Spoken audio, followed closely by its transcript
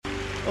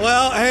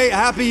Well, hey,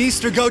 happy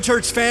Easter, Go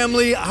Church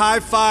family. High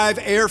five,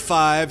 air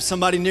five.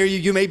 Somebody near you,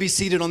 you may be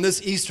seated on this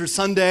Easter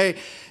Sunday.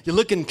 You're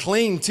looking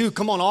clean too.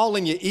 Come on, all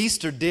in your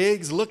Easter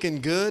digs,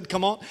 looking good.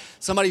 Come on.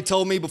 Somebody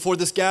told me before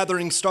this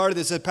gathering started,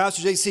 they said,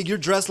 Pastor JC, you're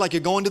dressed like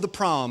you're going to the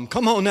prom.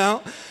 Come on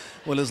now.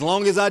 Well, as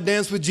long as I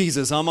dance with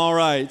Jesus, I'm all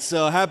right.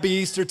 So happy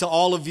Easter to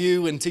all of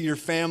you and to your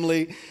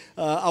family.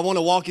 I want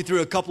to walk you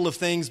through a couple of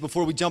things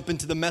before we jump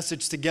into the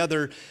message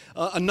together.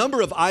 A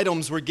number of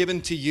items were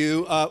given to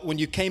you. When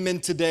you came in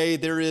today,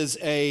 there is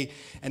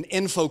an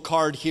info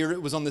card here.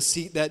 It was on the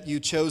seat that you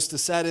chose to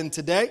sit in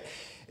today.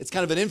 It's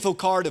kind of an info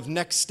card of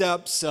next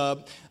steps.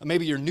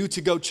 Maybe you're new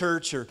to Go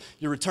Church or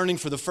you're returning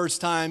for the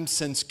first time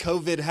since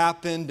COVID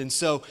happened. And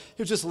so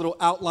here's just a little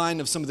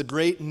outline of some of the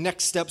great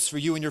next steps for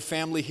you and your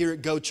family here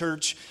at Go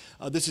Church.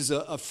 This is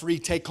a free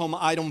take-home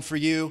item for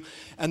you.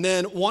 And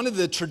then one of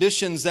the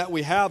traditions that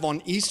we have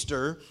on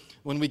Easter,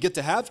 when we get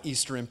to have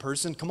Easter in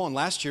person, come on,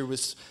 last year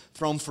was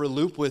thrown for a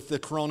loop with the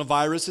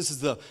coronavirus. This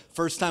is the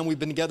first time we've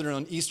been together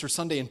on Easter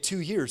Sunday in 2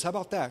 years. How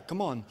about that?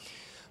 Come on.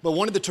 But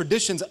one of the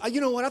traditions, you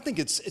know what, I think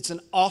it's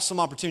an awesome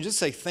opportunity. Just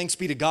say thanks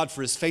be to God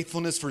for His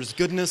faithfulness, for His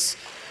goodness,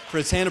 for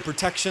His hand of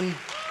protection.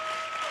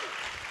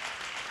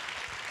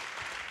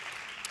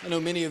 I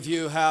know many of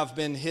you have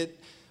been hit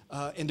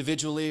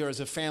individually or as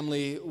a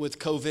family with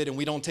COVID, and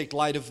we don't take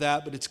light of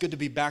that, but it's good to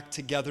be back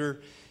together,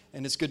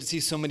 and it's good to see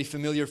so many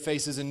familiar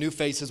faces and new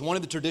faces. One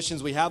of the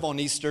traditions we have on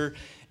Easter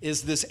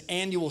is this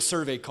annual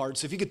survey card.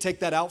 So if you could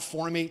take that out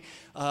for me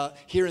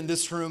here in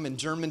this room in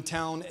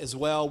Germantown as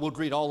well. We'll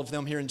greet all of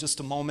them here in just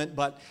a moment,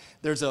 but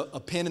there's a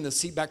pen in the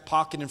seat back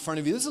pocket in front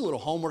of you. This is a little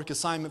homework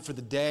assignment for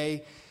the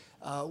day.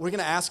 We're going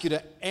to ask you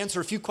to answer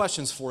a few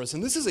questions for us,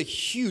 and this is a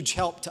huge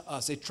help to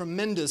us, a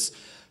tremendous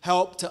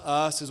help to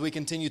us as we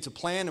continue to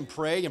plan and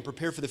pray and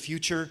prepare for the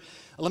future.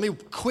 Let me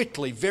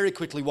very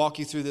quickly walk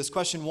you through this.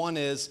 Question one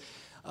is,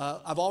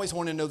 I've always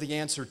wanted to know the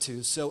answer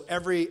to. So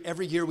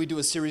every year we do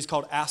a series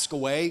called Ask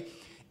Away,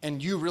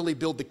 and you really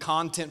build the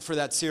content for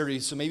that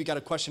series. So maybe you got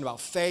a question about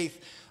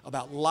faith,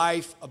 about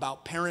life,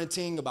 about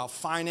parenting, about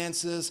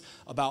finances,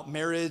 about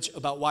marriage,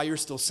 about why you're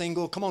still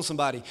single. Come on,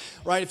 somebody.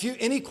 Right? If you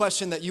any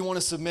question that you want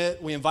to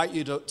submit, we invite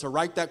you to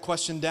write that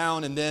question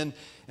down, and then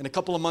in a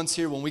couple of months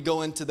here, when we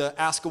go into the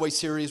Ask Away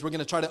series, we're going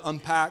to try to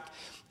unpack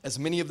as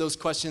many of those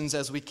questions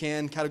as we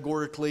can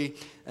categorically,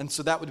 and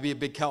so that would be a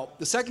big help.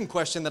 The second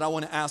question that I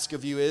want to ask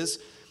of you is,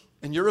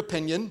 in your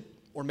opinion,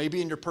 or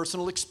maybe in your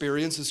personal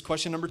experience, is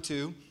question number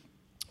 2,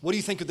 what do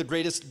you think are the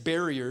greatest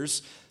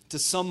barriers to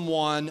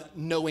someone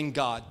knowing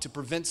God, to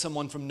prevent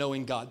someone from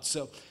knowing God?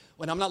 So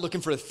when I'm not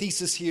looking for a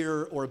thesis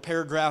here or a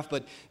paragraph,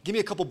 but give me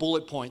a couple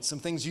bullet points, some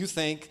things you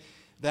think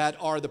that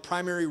are the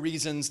primary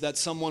reasons that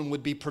someone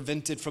would be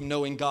prevented from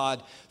knowing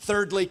God.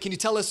 Thirdly, can you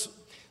tell us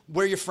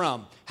where you're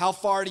from? How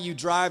far do you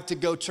drive to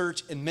Go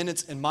Church in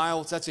minutes and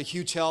miles? That's a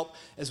huge help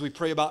as we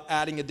pray about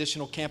adding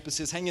additional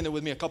campuses. Hang in there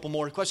with me a couple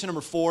more. Question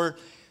number 4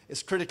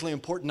 is critically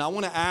important. I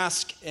want to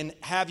ask and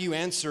have you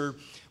answer,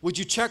 would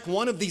you check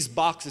one of these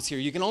boxes here?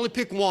 You can only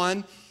pick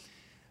one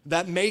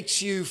that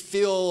makes you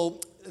feel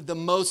the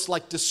most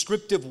like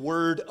descriptive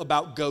word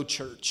about Go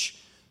Church.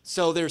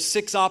 So there's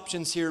 6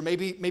 options here.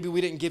 Maybe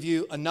we didn't give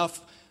you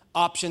enough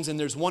options, and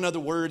there's one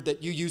other word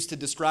that you use to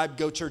describe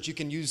Go Church. You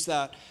can use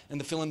that and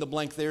the fill in the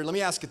blank there. Let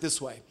me ask it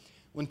this way.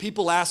 When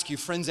people ask you,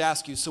 friends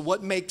ask you, so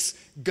what makes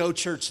Go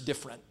Church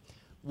different?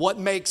 What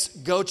makes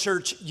Go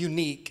Church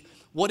unique?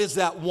 What is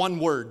that one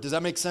word? Does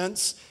that make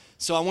sense?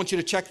 So I want you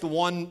to check the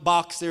one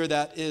box there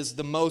that is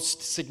the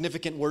most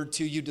significant word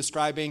to you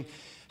describing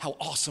how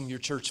awesome your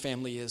church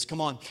family is. Come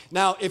on.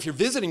 Now, if you're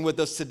visiting with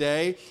us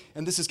today,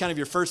 and this is kind of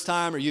your first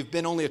time, or you've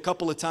been only a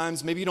couple of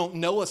times, maybe you don't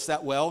know us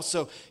that well.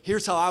 So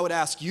here's how I would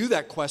ask you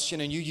that question,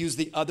 and you use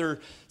the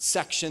other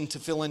section to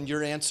fill in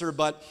your answer.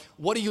 But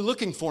what are you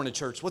looking for in a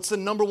church? What's the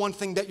number one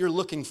thing that you're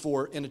looking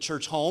for in a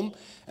church home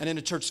and in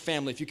a church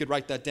family? If you could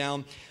write that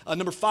down.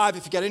 Number 5,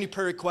 if you got any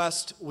prayer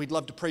requests, we'd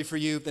love to pray for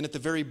you. Then at the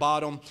very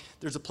bottom,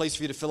 there's a place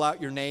for you to fill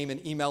out your name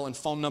and email and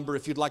phone number.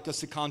 If you'd like us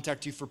to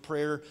contact you for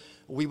prayer,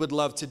 we would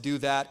love to do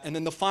that. And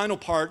then the final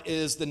part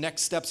is the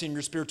next steps in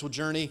your spiritual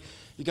journey.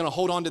 You're going to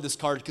hold on to this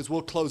card because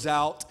we'll close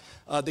out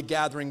the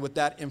gathering with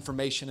that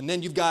information. And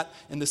then you've got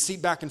in the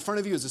seat back in front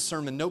of you is a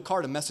sermon note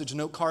card, a message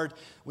note card.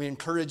 We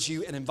encourage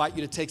you and invite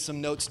you to take some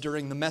notes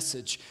during the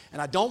message.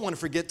 And I don't want to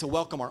forget to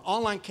welcome our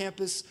online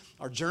campus,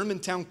 our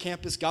Germantown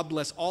campus. God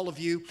bless all of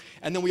you.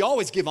 And then we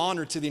always give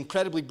honor to the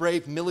incredibly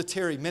brave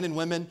military men and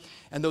women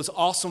and those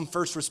awesome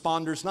first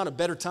responders. Not a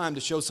better time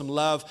to show some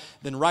love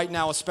than right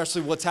now,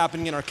 especially what's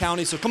happening in our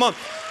county. So come on,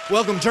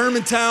 welcome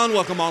Germantown,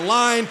 welcome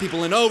online,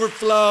 people in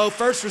overflow,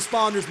 first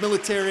responders,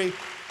 military.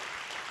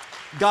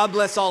 God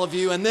bless all of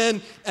you. And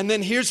then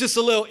here's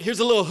a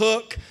little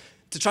hook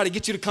to try to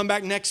get you to come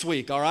back next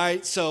week, all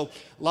right? So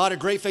a lot of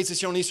great faces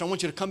here on Easter. I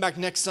want you to come back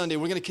next Sunday.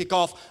 We're going to kick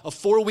off a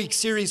 4-week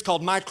series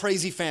called My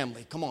Crazy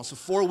Family. Come on, so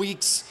 4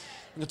 weeks.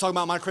 I'm going to talk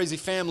about my crazy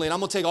family, and I'm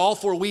going to take all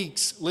 4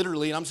 weeks,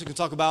 literally, and I'm just going to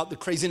talk about the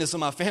craziness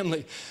of my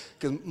family,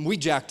 because we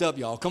jacked up,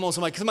 y'all. Come on,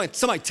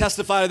 somebody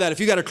testify to that.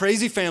 If you got a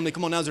crazy family,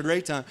 come on, now's a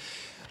great time.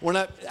 We're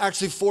not,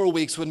 actually 4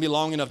 weeks wouldn't be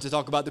long enough to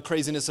talk about the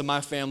craziness of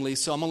my family,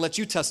 so I'm going to let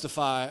you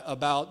testify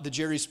about the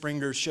Jerry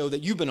Springer show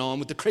that you've been on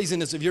with the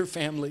craziness of your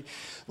family.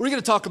 We're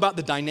going to talk about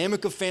the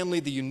dynamic of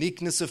family, the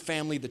uniqueness of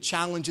family, the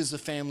challenges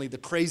of family, the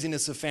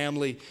craziness of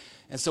family,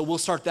 and so we'll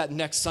start that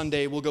next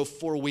Sunday. We'll go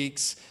 4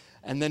 weeks,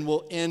 and then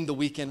we'll end the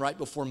weekend right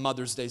before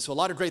Mother's Day. So a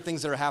lot of great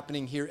things that are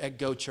happening here at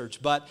Go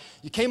Church, but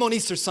you came on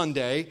Easter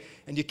Sunday,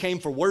 and you came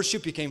for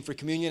worship, you came for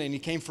communion, and you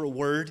came for a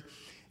word.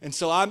 And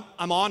so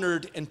I'm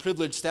honored and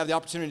privileged to have the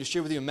opportunity to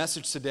share with you a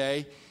message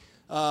today.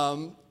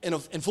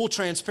 In full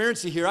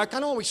transparency here, I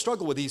kind of always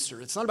struggle with Easter.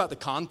 It's not about the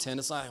content.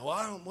 It's like,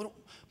 well,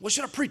 what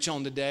should I preach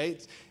on today?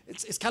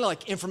 It's kind of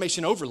like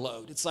information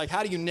overload. It's like,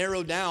 how do you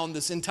narrow down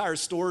this entire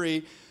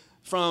story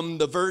from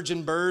the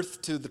virgin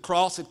birth to the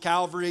cross at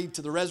Calvary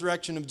to the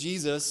resurrection of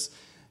Jesus?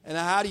 And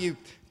how do you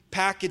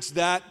package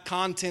that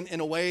content in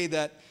a way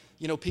that,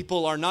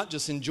 people are not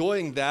just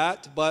enjoying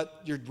that,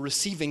 but you're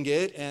receiving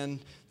it, and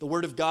the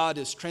Word of God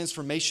is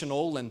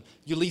transformational, and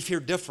you leave here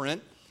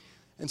different.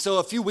 And so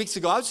a few weeks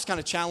ago, I was just kind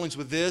of challenged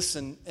with this,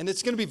 and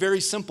it's going to be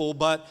very simple,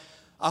 but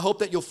I hope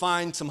that you'll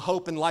find some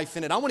hope and life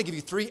in it. I want to give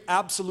you 3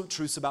 absolute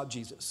truths about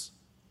Jesus.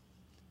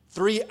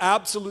 3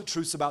 absolute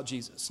truths about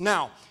Jesus.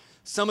 Now,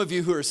 some of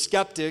you who are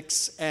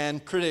skeptics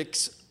and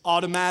critics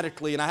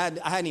automatically, and I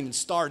hadn't even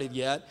started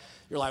yet,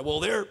 you're like,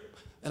 well,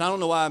 and I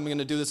don't know why I'm going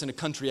to do this in a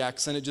country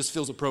accent, it just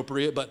feels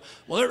appropriate, but,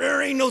 well,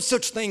 there ain't no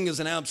such thing as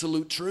an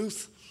absolute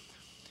truth.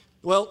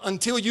 Well,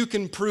 until you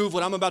can prove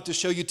what I'm about to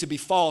show you to be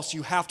false,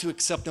 you have to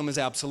accept them as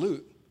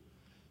absolute.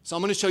 So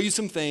I'm going to show you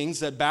some things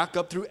that back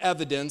up through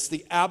evidence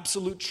the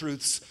absolute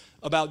truths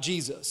about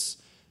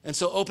Jesus. And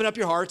so open up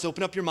your hearts,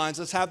 open up your minds.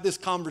 Let's have this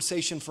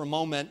conversation for a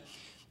moment,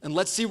 and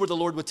let's see where the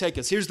Lord would take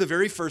us. Here's the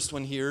very first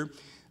one here,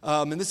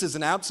 and this is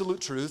an absolute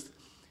truth.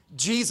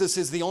 Jesus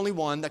is the only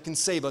one that can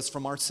save us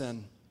from our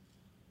sin.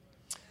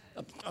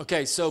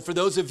 Okay, so for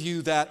those of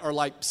you that are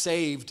like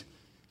saved,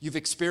 you've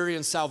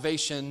experienced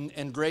salvation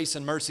and grace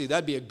and mercy,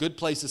 that'd be a good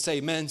place to say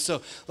amen.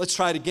 So let's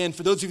try it again.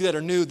 For those of you that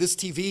are new, this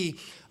TV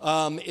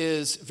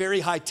is very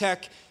high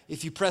tech.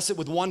 If you press it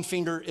with 1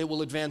 finger, it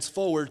will advance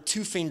forward,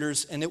 2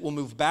 fingers, and it will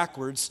move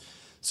backwards.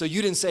 So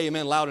you didn't say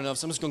amen loud enough,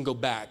 so I'm just going to go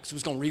back. So I'm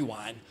just going to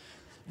rewind.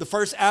 The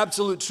first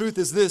absolute truth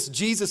is this: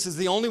 Jesus is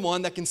the only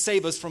one that can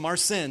save us from our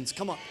sins.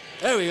 Come on.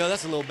 There we go.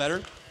 That's a little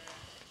better.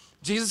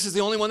 Jesus is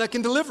the only one that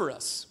can deliver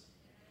us.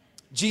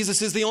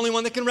 Jesus is the only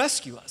one that can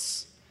rescue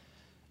us.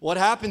 What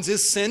happens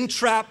is sin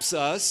traps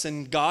us,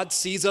 and God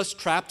sees us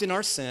trapped in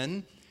our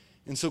sin.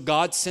 And so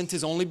God sent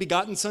his only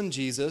begotten son,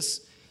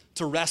 Jesus,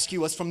 to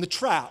rescue us from the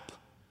trap.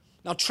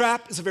 Now,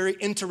 trap is a very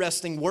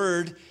interesting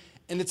word,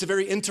 and it's a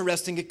very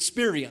interesting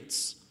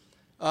experience.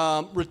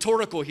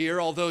 Rhetorical here,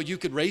 although you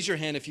could raise your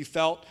hand if you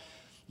felt,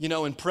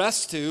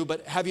 impressed to,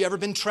 but have you ever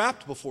been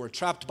trapped before?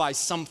 Trapped by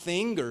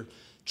something, or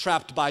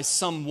trapped by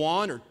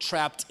someone, or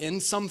trapped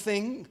in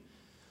something?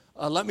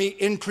 Let me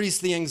increase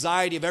the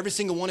anxiety of every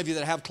single one of you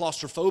that have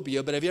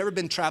claustrophobia, but have you ever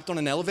been trapped on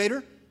an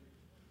elevator?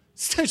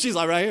 She's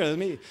like, right here,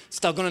 me,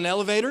 stuck on an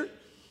elevator.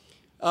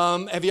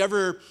 Have you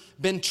ever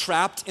been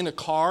trapped in a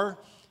car?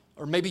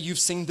 Or maybe you've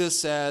seen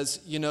this as,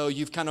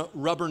 you've kind of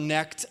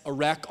rubbernecked a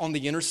wreck on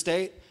the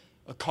interstate.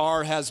 A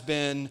car has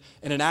been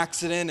in an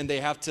accident, and they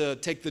have to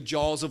take the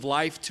jaws of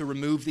life to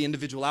remove the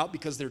individual out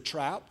because they're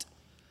trapped.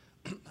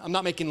 I'm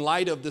not making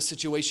light of the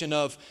situation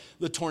of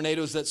the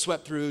tornadoes that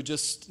swept through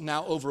just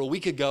now over a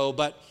week ago,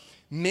 but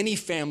many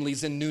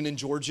families in Noonan,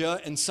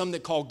 Georgia, and some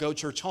that call Go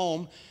Church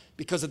home,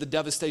 because of the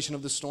devastation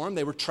of the storm,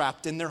 they were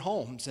trapped in their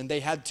homes, and they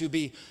had to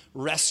be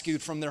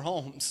rescued from their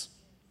homes.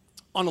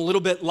 On a little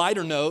bit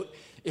lighter note,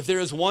 if there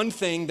is one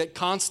thing that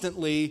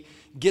constantly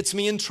gets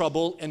me in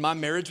trouble in my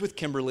marriage with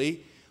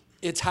Kimberly,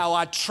 it's how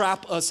I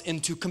trap us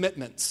into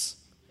commitments.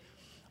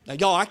 Now,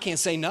 y'all, I can't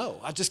say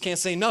no. I just can't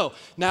say no.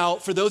 Now,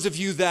 for those of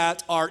you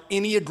that are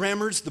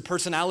Enneagrammers, the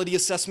personality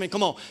assessment,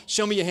 come on,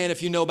 show me your hand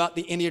if you know about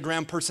the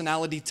Enneagram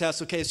personality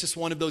test. Okay, it's just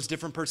one of those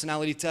different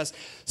personality tests.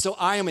 So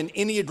I am an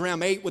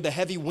Enneagram 8 with a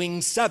heavy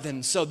wing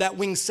 7. So that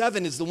wing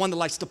 7 is the one that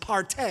likes to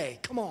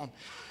partay. Come on.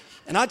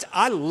 And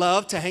I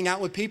love to hang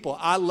out with people.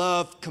 I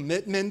love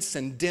commitments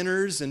and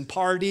dinners and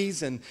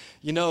parties. And,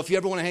 if you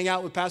ever want to hang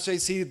out with Pastor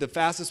JC, the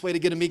fastest way to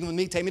get a meeting with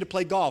me, take me to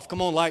play golf.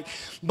 Come on,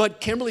 but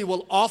Kimberly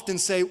will often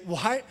say,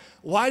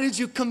 why did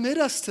you commit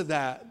us to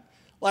that?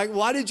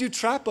 Why did you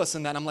trap us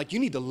in that? I'm like, you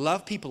need to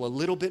love people a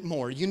little bit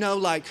more.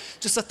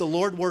 Just let the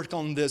Lord work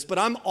on this. But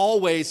I'm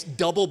always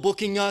double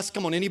booking us.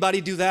 Come on,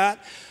 anybody do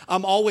that?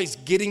 I'm always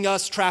getting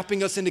us,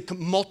 trapping us into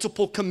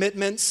multiple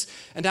commitments.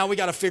 And now we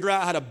got to figure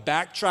out how to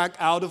backtrack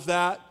out of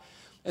that.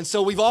 And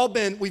so we've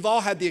all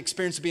had the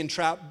experience of being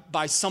trapped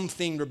by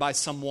something or by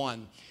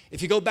someone.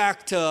 If you go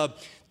back to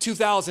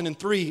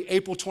 2003,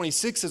 April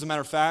 26th, as a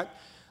matter of fact,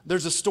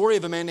 there's a story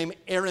of a man named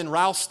Aaron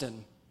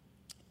Ralston.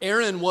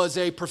 Aaron was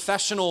a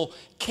professional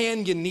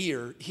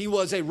canyoneer. He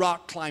was a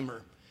rock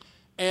climber.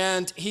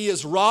 And he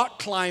is rock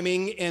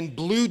climbing in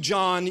Blue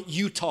John,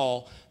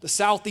 Utah, the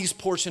southeast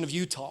portion of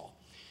Utah.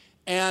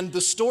 And the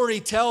story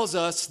tells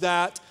us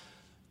that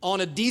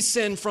on a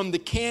descent from the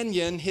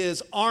canyon,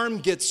 his arm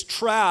gets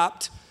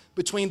trapped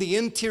between the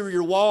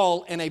interior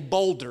wall and a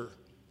boulder.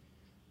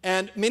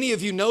 And many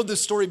of you know this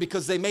story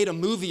because they made a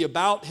movie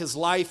about his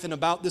life and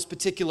about this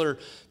particular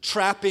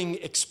trapping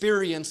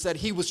experience, that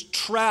he was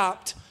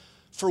trapped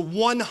for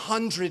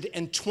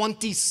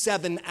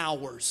 127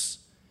 hours.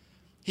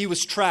 He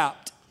was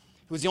trapped.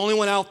 He was the only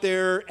one out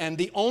there, and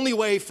the only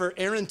way for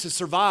Aaron to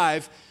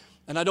survive,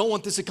 and I don't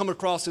want this to come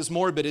across as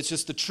morbid, it's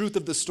just the truth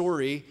of the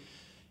story,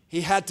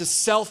 he had to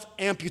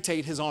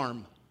self-amputate his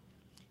arm.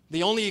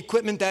 The only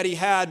equipment that he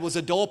had was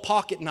a dull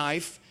pocket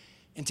knife,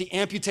 and he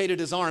amputated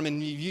his arm.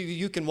 And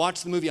you can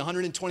watch the movie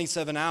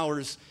 127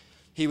 hours,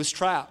 he was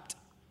trapped.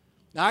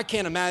 Now, I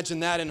can't imagine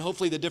that, and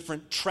hopefully the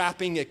different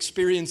trapping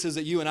experiences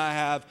that you and I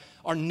have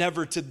are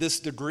never to this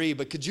degree.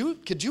 But could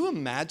you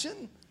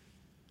imagine?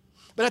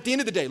 But at the end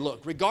of the day,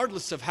 look,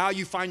 regardless of how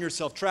you find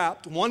yourself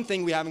trapped, one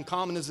thing we have in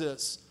common is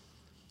this: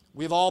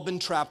 we've all been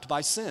trapped by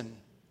sin.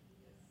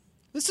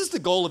 This is the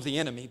goal of the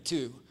enemy,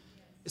 too.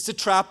 It's to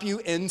trap you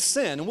in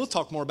sin. And we'll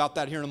talk more about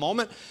that here in a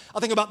moment. I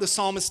think about the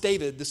psalmist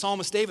David. The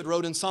psalmist David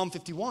wrote in Psalm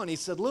 51, he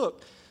said,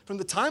 look, from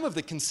the time of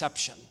the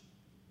conception,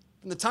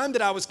 from the time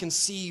that I was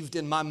conceived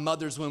in my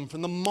mother's womb,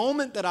 from the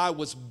moment that I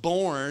was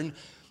born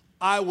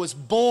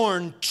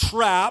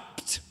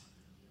trapped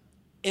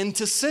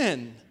into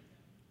sin.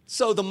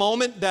 So the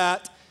moment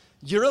that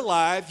you're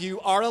alive, you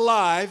are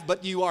alive,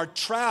 but you are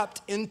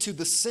trapped into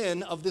the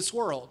sin of this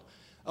world.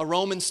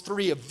 Romans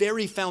 3, a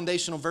very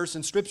foundational verse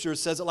in Scripture,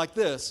 says it like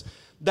this: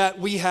 that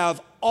we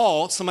have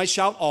all, somebody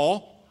shout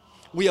all,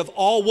 we have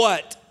all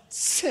what?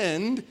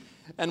 Sinned,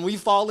 and we've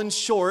fallen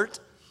short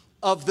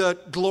of the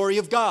glory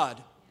of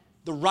God,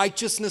 the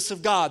righteousness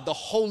of God, the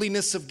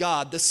holiness of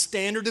God, the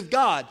standard of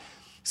God.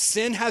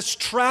 Sin has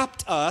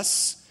trapped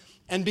us,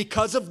 and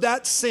because of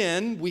that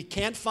sin, we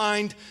can't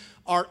find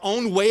our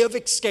own way of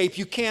escape.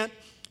 You can't,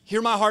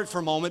 hear my heart for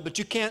a moment, but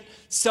you can't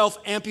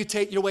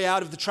self-amputate your way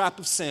out of the trap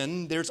of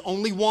sin. There's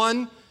only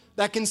one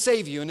that can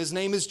save you, and his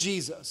name is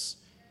Jesus.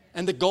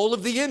 And the goal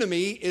of the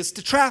enemy is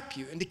to trap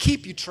you and to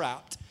keep you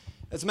trapped.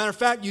 As a matter of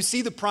fact, you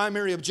see the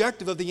primary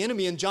objective of the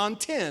enemy in John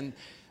 10,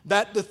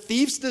 that the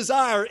thief's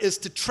desire is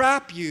to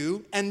trap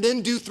you and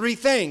then do three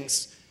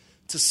things: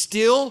 to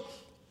steal,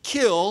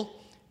 kill,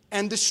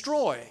 and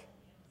destroy.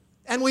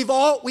 And we've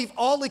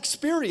all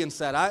experienced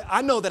that.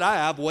 I know that I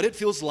have, what it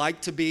feels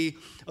like to be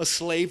a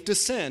slave to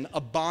sin,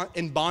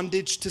 in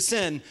bondage to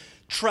sin,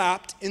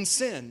 trapped in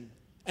sin.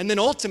 And then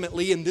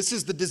ultimately, and this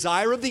is the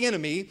desire of the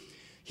enemy,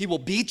 he will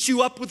beat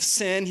you up with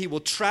sin, he will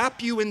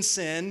trap you in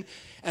sin,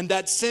 and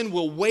that sin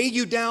will weigh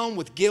you down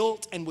with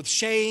guilt and with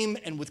shame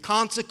and with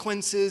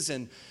consequences.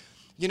 And,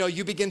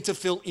 you begin to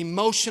feel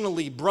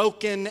emotionally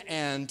broken,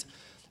 and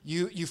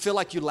you feel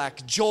like you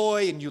lack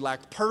joy and you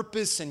lack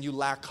purpose and you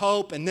lack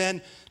hope. And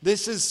then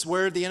this is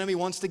where the enemy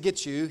wants to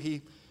get you.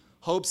 He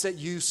hopes that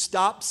you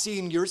stop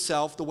seeing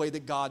yourself the way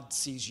that God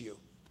sees you.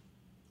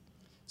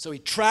 So he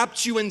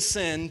trapped you in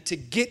sin to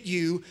get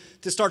you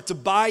to start to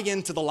buy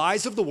into the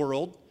lies of the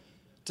world,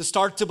 to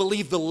start to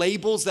believe the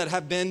labels that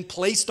have been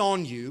placed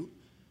on you.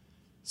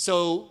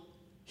 So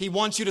he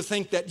wants you to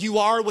think that you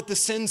are what the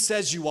sin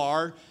says you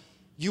are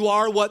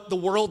what the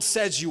world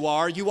says you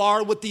are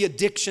what the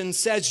addiction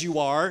says you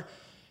are,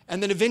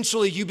 and then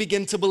eventually you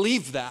begin to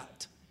believe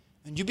that.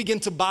 And you begin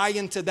to buy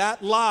into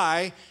that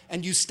lie,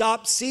 and you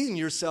stop seeing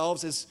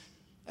yourselves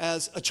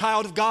as a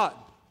child of God.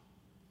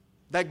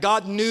 That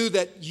God knew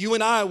that you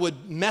and I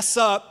would mess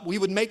up, we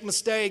would make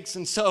mistakes,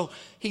 and so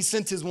he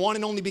sent his one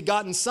and only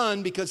begotten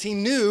Son because he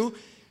knew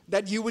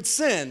that you would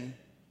sin.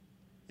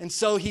 And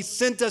so he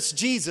sent us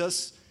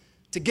Jesus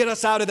to get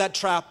us out of that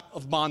trap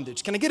of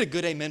bondage. Can I get a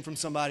good amen from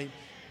somebody?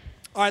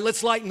 All right,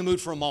 let's lighten the mood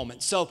for a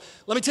moment. So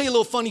let me tell you a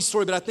little funny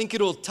story, but I think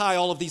it'll tie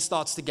all of these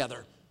thoughts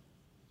together.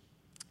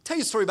 I'll tell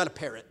you a story about a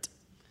parrot.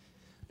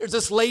 There's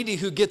this lady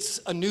who gets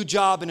a new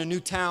job in a new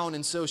town,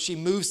 and so she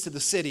moves to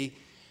the city.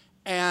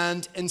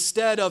 And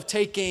instead of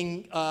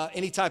taking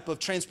any type of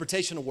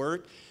transportation to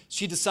work,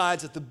 she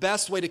decides that the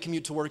best way to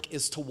commute to work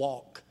is to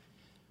walk.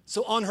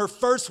 So on her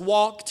first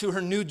walk to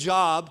her new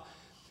job,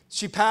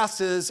 she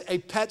passes a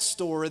pet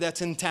store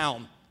that's in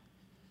town.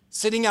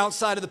 Sitting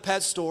outside of the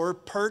pet store,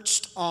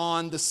 perched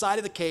on the side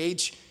of the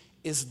cage,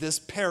 is this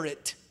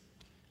parrot.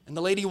 And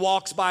the lady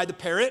walks by the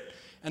parrot,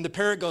 and the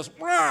parrot goes,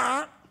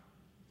 "Rah!"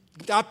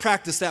 I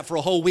practiced that for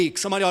a whole week.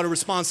 Somebody ought to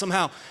respond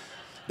somehow.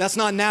 That's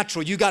not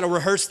natural. You got to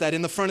rehearse that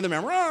in the front of the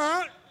mirror.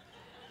 "Rah!"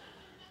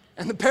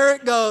 And the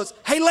parrot goes,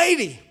 "Hey,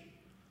 lady,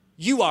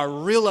 you are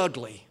real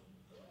ugly."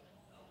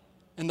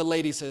 And the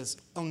lady says,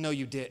 "Oh, no,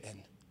 you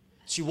didn't."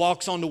 She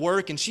walks on to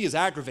work, and she is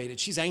aggravated.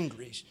 She's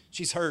angry.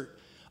 She's hurt.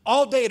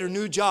 All day at her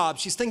new job,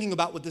 she's thinking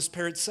about what this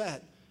parrot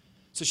said.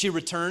 So she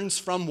returns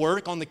from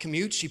work on the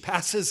commute. She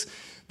passes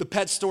the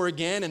pet store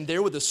again, and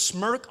there with a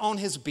smirk on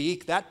his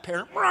beak, that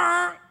parrot,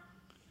 "Rah!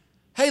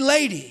 Hey,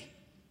 lady,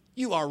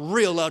 you are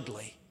real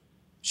ugly."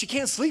 She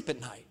can't sleep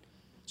at night.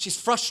 She's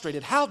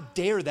frustrated. How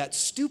dare that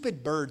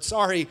stupid bird,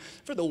 sorry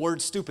for the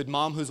word stupid,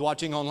 mom who's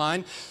watching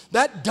online,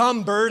 that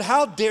dumb bird,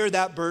 how dare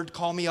that bird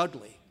call me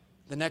ugly?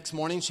 The next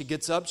morning she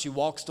gets up, she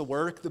walks to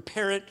work. The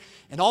parrot,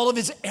 in all of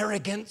his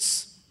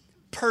arrogance,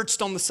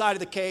 perched on the side of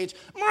the cage.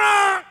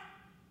 "Meow.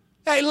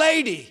 Hey,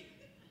 lady,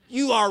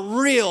 you are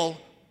real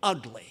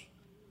ugly."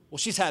 Well,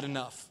 she's had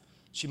enough.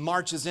 She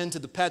marches into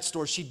the pet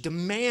store. She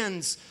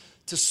demands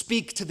to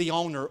speak to the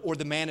owner or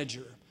the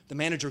manager. The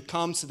manager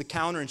comes to the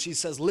counter and she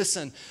says,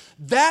 "Listen,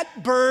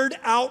 that bird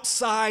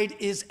outside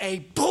is a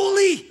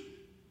bully.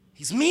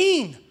 He's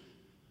mean.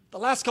 The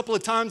last couple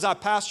of times I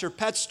passed your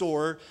pet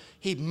store,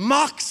 he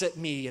mocks at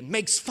me and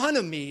makes fun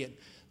of me." And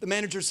the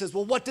manager says,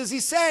 "Well, what does he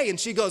say?" And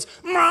she goes,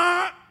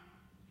 "Meow."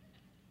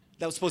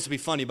 That was supposed to be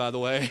funny, by the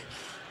way.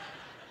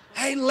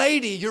 "Hey,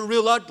 lady, you're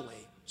real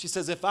ugly." She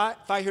says, if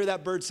I hear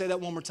that bird say that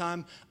one more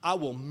time, I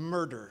will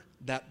murder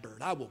that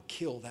bird. I will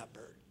kill that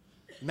bird."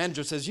 The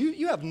manager says,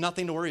 you have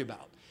nothing to worry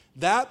about.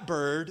 That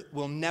bird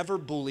will never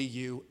bully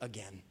you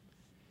again.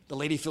 The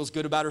lady feels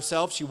good about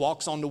herself. She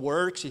walks on to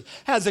work. She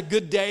has a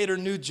good day at her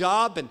new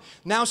job. And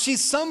now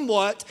she's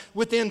somewhat,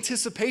 with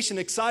anticipation,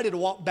 excited to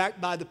walk back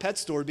by the pet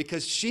store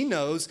because she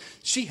knows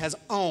she has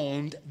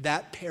owned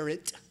that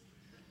parrot.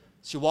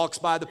 She walks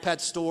by the pet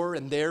store,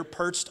 and there,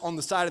 perched on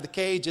the side of the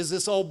cage, is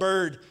this old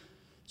bird.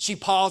 She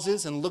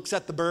pauses and looks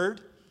at the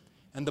bird,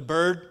 and the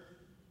bird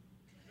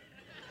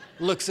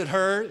looks at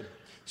her.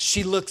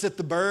 She looks at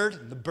the bird,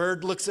 and the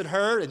bird looks at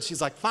her, and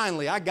she's like,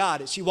 "Finally, I got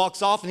it." She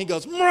walks off, and he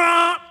goes,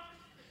 "Meow.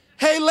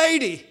 Hey,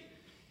 lady,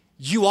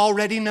 you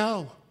already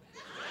know."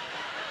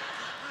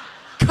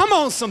 Come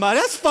on, somebody.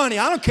 That's funny.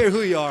 I don't care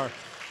who you are.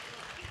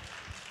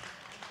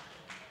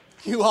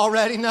 You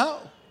already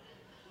know.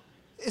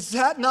 Is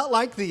that not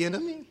like the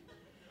enemy?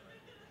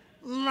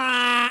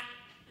 Meow.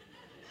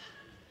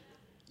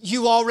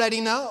 You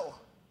already know.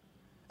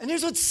 And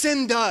here's what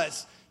sin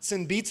does.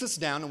 Sin beats us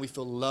down and we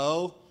feel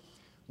low,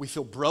 we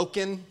feel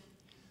broken,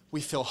 we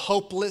feel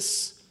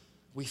hopeless,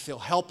 we feel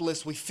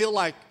helpless. We feel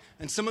like,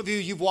 and some of you,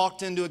 you've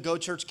walked into a Go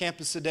Church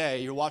campus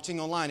today, you're watching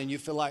online and you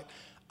feel like,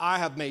 I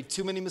have made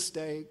too many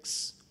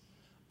mistakes,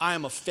 I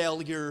am a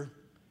failure,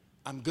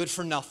 I'm good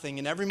for nothing.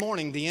 And every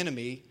morning the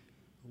enemy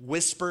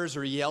whispers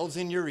or yells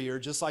in your ear,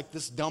 just like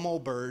this dumb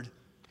old bird,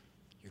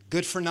 "You're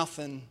good for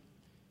nothing,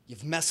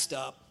 you've messed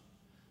up,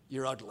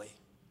 you're ugly."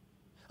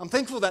 I'm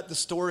thankful that the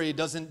story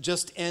doesn't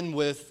just end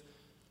with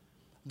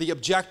the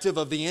objective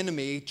of the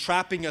enemy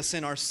trapping us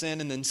in our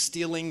sin and then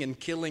stealing and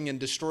killing and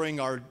destroying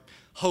our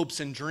hopes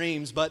and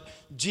dreams. But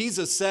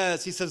Jesus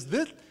says, he says,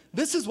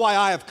 this is why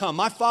I have come.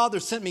 My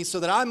Father sent me so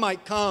that I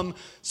might come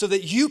so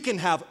that you can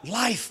have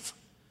life.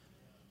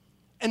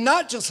 And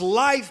not just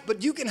life,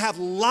 but you can have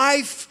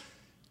life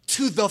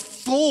to the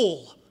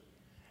full.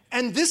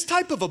 And this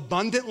type of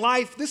abundant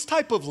life, this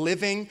type of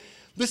living,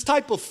 this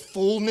type of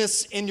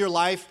fullness in your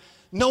life,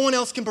 no one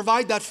else can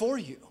provide that for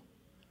you.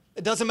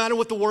 It doesn't matter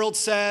what the world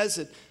says.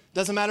 It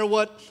doesn't matter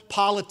what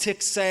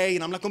politics say.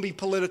 And I'm not going to be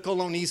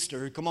political on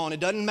Easter. Come on. It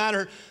doesn't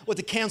matter what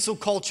the cancel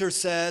culture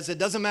says. It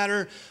doesn't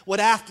matter what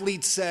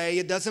athletes say.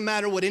 It doesn't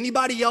matter what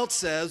anybody else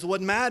says.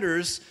 What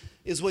matters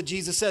is what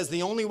Jesus says.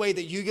 The only way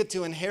that you get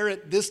to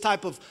inherit this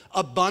type of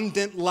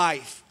abundant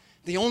life,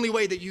 the only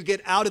way that you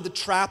get out of the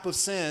trap of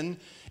sin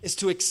is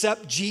to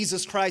accept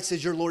Jesus Christ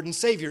as your Lord and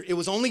Savior. It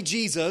was only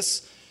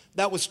Jesus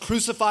that was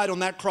crucified on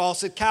that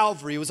cross at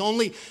Calvary. It was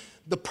only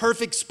the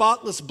perfect,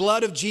 spotless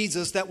blood of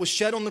Jesus that was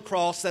shed on the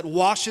cross that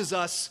washes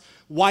us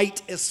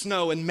white as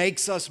snow and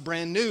makes us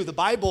brand new. The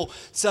Bible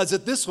says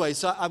it this way,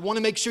 so I want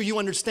to make sure you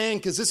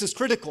understand, because this is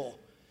critical,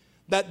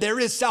 that there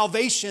is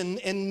salvation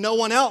in no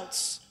one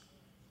else.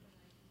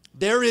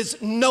 There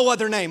is no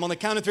other name. On the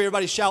count of three,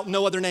 everybody shout,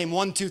 "No other name."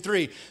 1, 2,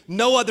 3.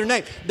 No other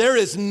name. There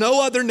is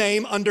no other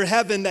name under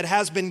heaven that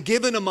has been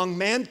given among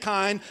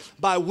mankind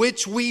by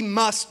which we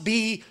must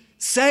be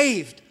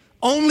saved.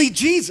 Only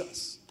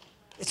Jesus.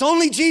 It's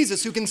only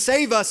Jesus who can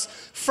save us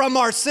from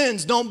our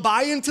sins. Don't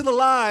buy into the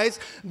lies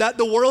that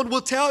the world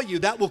will tell you.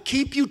 That will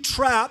keep you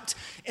trapped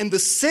in the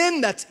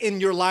sin that's in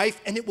your life,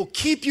 and it will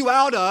keep you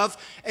out of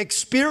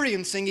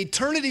experiencing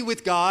eternity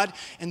with God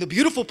and the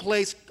beautiful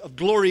place of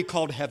glory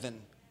called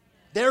heaven.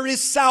 There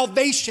is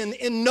salvation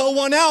in no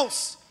one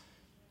else.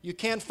 You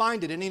can't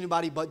find it in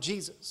anybody but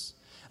Jesus.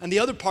 And the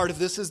other part of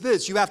this is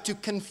this: you have to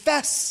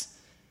confess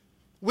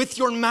with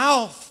your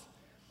mouth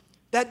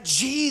that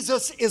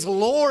Jesus is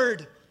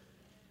Lord,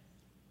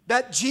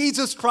 that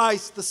Jesus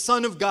Christ, the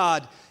Son of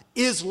God,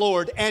 is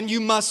Lord, and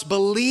you must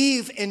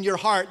believe in your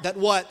heart that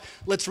what?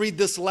 Let's read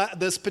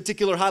this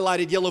particular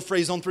highlighted yellow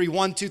phrase on 3.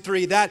 1, 2,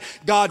 3. That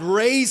God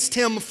raised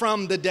him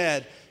from the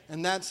dead,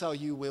 and that's how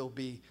you will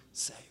be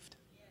saved.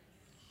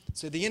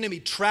 So the enemy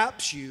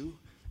traps you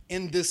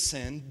in this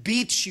sin,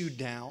 beats you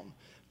down,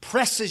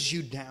 presses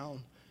you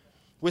down,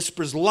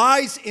 whispers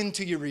lies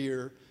into your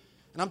ear.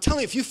 And I'm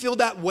telling you, if you feel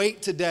that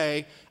weight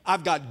today,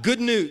 I've got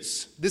good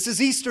news. This is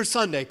Easter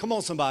Sunday. Come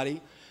on,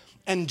 somebody.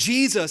 And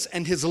Jesus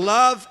and his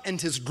love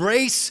and his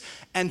grace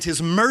and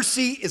his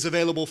mercy is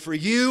available for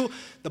you.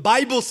 The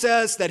Bible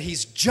says that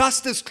he's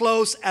just as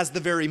close as the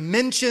very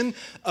mention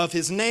of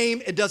his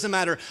name. It doesn't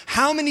matter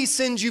how many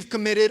sins you've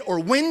committed or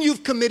when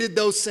you've committed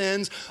those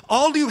sins.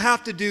 All you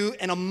have to do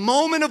in a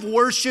moment of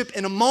worship,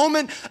 in a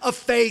moment of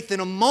faith,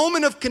 in a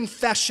moment of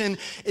confession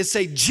is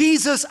say,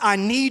 Jesus, I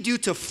need you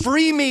to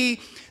free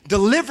me.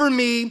 deliver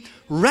me,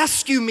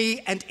 rescue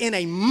me, and in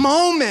a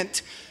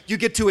moment, you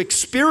get to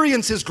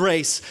experience his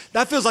grace.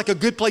 That feels like a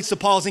good place to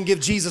pause and give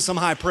Jesus some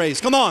high praise.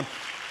 Come on.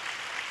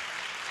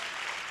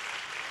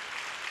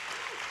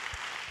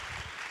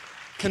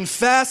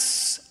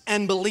 Confess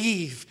and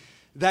believe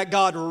that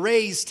God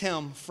raised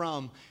him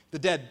from the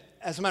dead.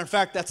 As a matter of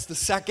fact, that's the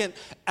second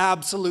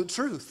absolute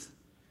truth.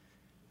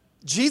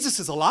 Jesus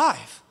is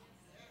alive.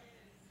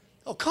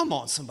 Oh, come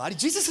on, somebody.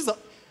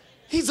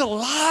 He's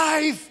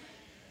alive.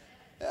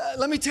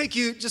 Let me take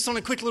you just on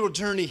a quick little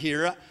journey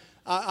here.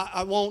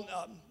 I won't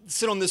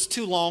sit on this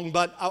too long,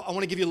 but I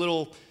want to give you a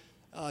little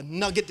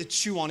nugget to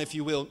chew on, if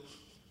you will.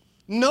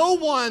 No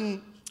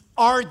one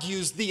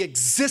argues the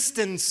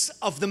existence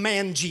of the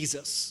man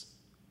Jesus.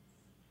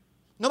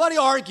 Nobody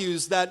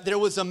argues that there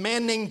was a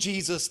man named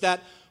Jesus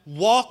that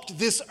walked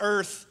this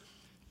earth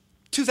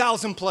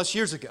 2,000 plus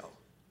years ago.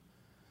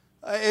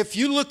 If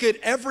you look at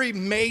every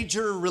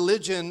major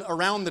religion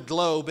around the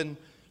globe, and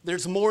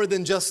there's more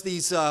than just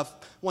these 1,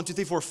 2,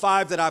 3, 4,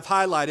 5 that I've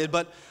highlighted,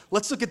 but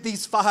let's look at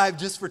these 5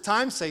 just for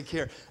time's sake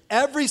here.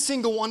 Every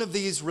single one of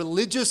these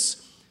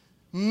religious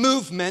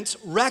movements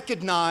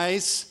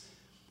recognize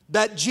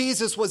that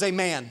Jesus was a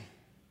man.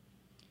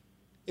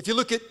 If you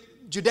look at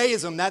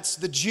Judaism, that's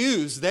the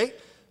Jews. They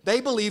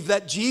believe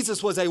that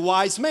Jesus was a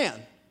wise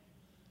man.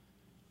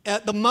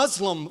 At the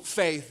Muslim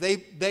faith,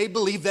 they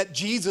believe that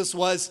Jesus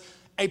was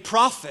a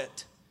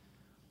prophet.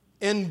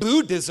 In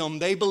Buddhism,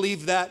 they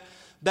believe that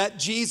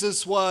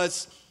Jesus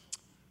was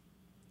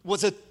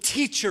a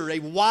teacher, a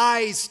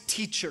wise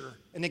teacher,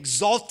 an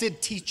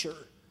exalted teacher.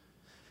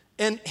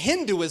 In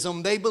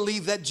Hinduism, they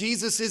believe that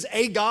Jesus is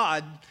a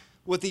God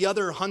with the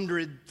other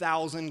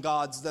 100,000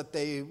 gods that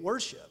they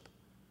worship.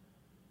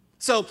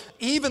 So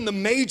even the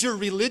major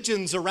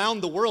religions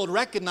around the world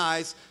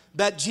recognize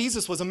that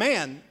Jesus was a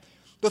man.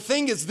 The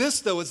thing is this,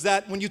 though, is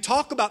that when you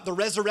talk about the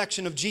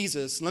resurrection of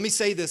Jesus, let me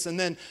say this, and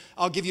then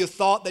I'll give you a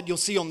thought that you'll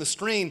see on the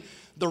screen.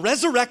 The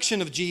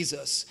resurrection of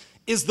Jesus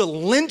is the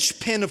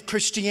linchpin of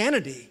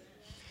Christianity.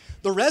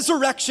 The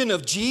resurrection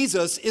of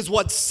Jesus is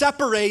what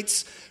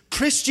separates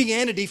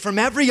Christianity from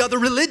every other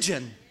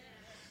religion.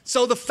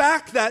 So the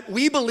fact that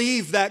we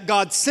believe that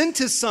God sent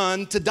his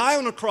son to die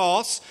on a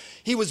cross,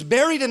 he was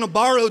buried in a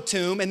borrowed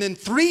tomb, and then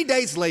 3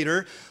 days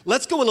later,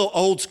 let's go a little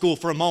old school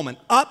for a moment.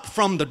 Up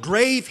from the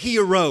grave he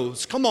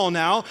arose. Come on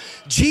now.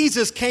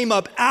 Jesus came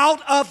up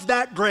out of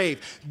that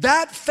grave.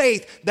 That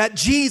faith that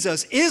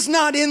Jesus is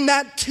not in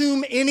that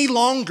tomb any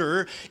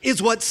longer is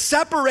what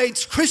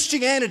separates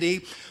Christianity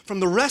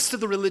from the rest of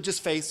the religious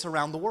faiths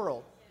around the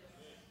world.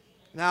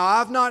 Now,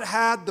 I've not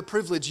had the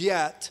privilege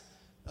yet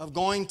of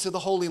going to the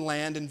Holy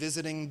Land and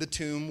visiting the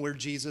tomb where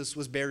Jesus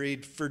was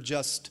buried for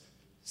just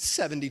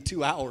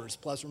 72 hours,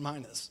 plus or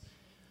minus.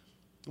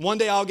 One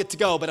day I'll get to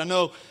go, but I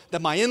know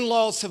that my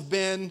in-laws have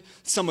been,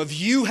 some of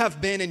you have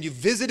been, and you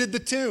visited the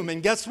tomb,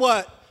 and guess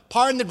what?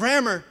 Pardon the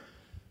grammar,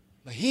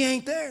 but he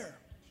ain't there.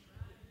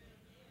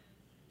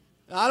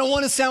 I don't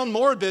want to sound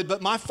morbid,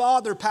 but my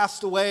father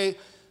passed away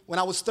when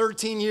I was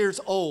 13 years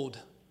old.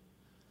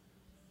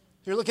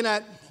 You're looking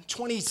at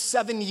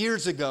 27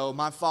 years ago,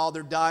 my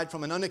father died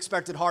from an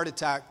unexpected heart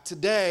attack.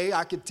 Today,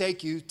 I could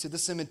take you to the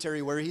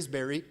cemetery where he's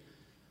buried,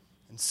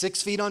 and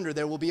 6 feet under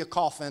there will be a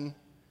coffin,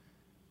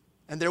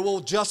 and there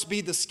will just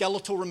be the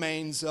skeletal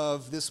remains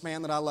of this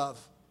man that I love.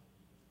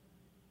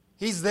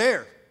 He's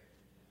there.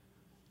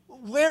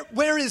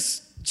 Where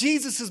is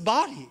Jesus'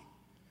 body?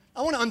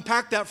 I want to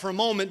unpack that for a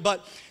moment,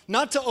 but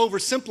not to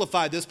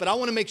oversimplify this, but I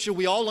want to make sure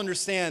we all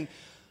understand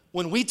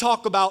when we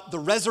talk about the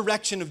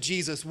resurrection of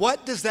Jesus,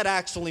 what does that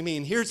actually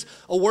mean? Here's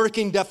a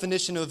working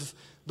definition of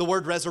the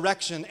word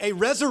resurrection. A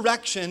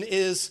resurrection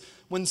is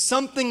when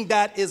something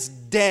that is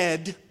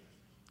dead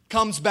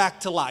comes back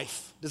to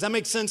life. Does that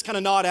make sense? Kind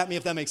of nod at me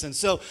if that makes sense.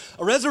 So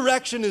a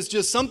resurrection is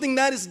just something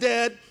that is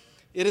dead.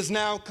 It has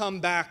now come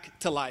back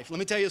to life. Let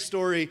me tell you a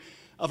story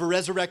of a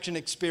resurrection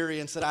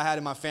experience that I had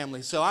in my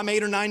family. So I'm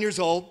 8 or 9 years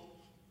old,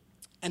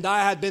 and I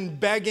had been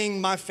begging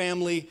my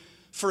family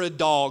for a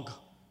dog.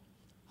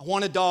 I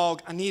want a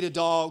dog. I need a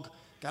dog.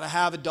 Got to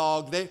have a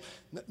dog.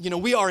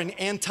 We are an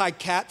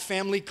anti-cat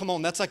family. Come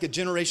on, that's like a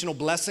generational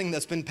blessing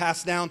that's been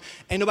passed down.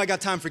 Ain't nobody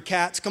got time for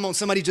cats. Come on,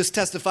 somebody just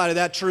testify to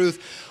that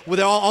truth. With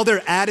all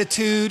their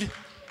attitude,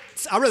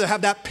 I'd rather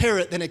have that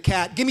parrot than a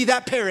cat. Give me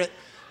that parrot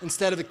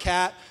instead of a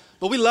cat.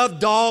 But we love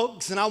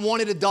dogs, and I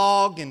wanted a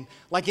dog, and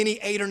like any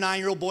 8 or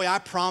 9-year-old boy, I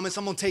promise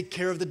I'm going to take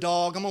care of the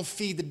dog. I'm going to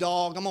feed the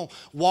dog. I'm going to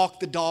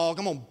walk the dog.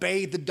 I'm going to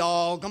bathe the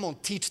dog. I'm going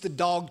to teach the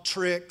dog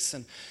tricks,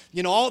 and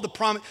all the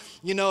promise.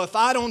 If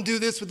I don't do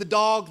this with the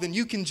dog, then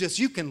you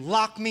can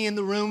lock me in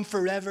the room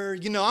forever.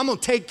 I'm going to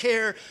take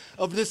care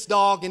of this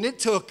dog, and it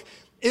took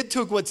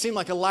what seemed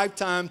like a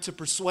lifetime to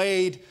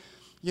persuade,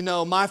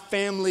 my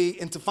family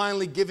into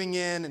finally giving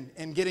in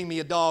and getting me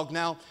a dog.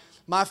 Now,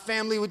 my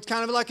family was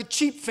kind of like a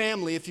cheap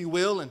family, if you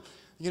will. And,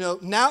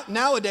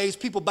 nowadays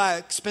people buy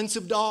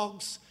expensive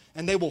dogs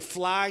and they will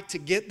fly to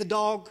get the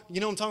dog. You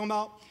know what I'm talking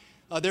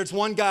about? There's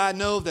one guy I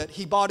know that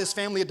he bought his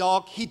family a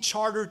dog. He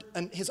chartered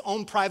his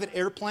own private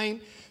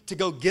airplane to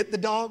go get the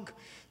dog.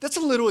 That's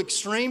a little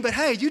extreme, but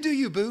hey, you do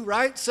you, boo,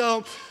 right?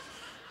 So,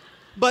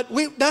 but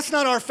that's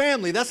not our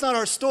family. That's not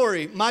our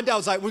story. My dad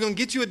was like, we're going to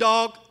get you a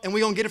dog, and we're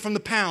going to get it from the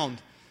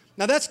pound.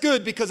 Now, that's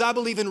good because I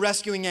believe in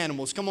rescuing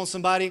animals. Come on,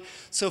 somebody.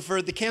 So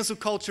for the cancel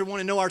culture, want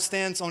to know our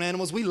stance on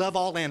animals, we love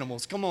all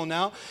animals. Come on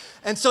now.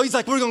 And so he's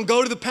like, we're going to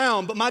go to the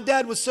pound. But my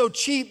dad was so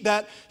cheap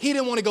that he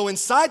didn't want to go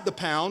inside the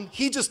pound.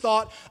 He just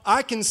thought,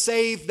 I can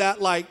save that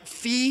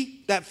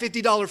fee, that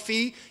 $50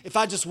 fee, if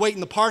I just wait in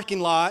the parking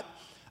lot.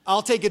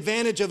 I'll take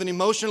advantage of an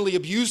emotionally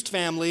abused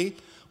family.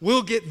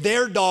 We'll get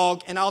their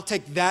dog, and I'll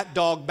take that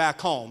dog back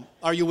home.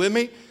 Are you with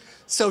me?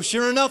 So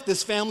sure enough,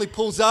 this family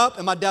pulls up,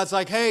 and my dad's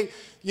like, hey,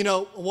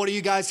 what are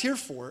you guys here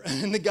for?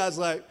 And the guy's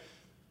like,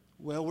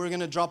 well, we're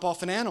going to drop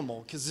off an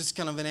animal because this is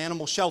kind of an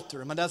animal shelter.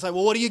 And my dad's like,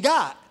 well, what do you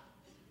got?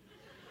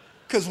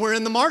 Because we're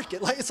in the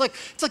market. It's like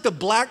the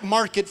black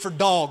market for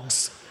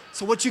dogs.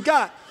 So what you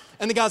got?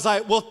 And the guy's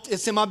like, well,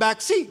 it's in my back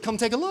seat. Come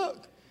take a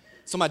look.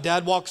 So my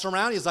dad walks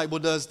around. He's like, well,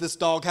 does this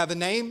dog have a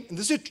name? And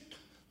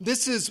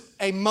this is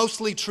a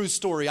mostly true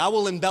story. I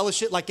will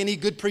embellish it like any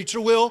good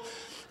preacher will,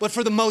 but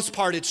for the most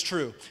part, it's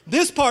true.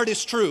 This part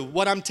is true,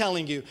 what I'm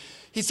telling you.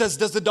 He says,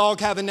 does the dog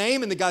have a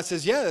name? And the guy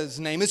says, yeah, his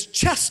name is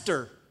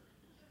Chester.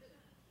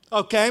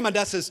 Okay, my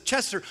dad says,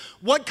 Chester.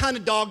 What kind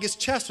of dog is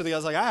Chester? The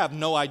guy's like, I have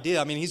no idea.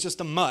 I mean, he's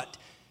just a mutt.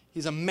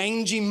 He's a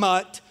mangy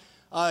mutt.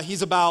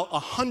 He's about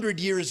 100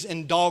 years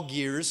in dog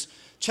years.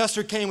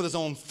 Chester came with his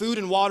own food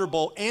and water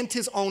bowl and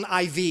his own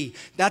IV.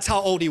 That's how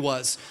old he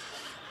was.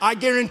 I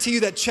guarantee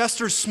you that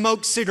Chester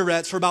smoked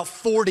cigarettes for about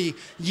 40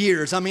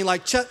 years. I mean,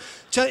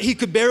 he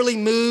could barely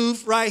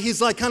move, right?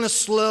 He's kind of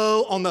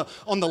slow on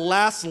the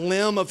last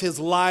limb of his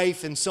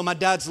life. And so my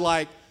dad's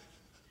like,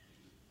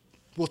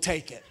 we'll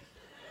take it.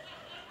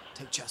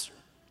 Take Chester.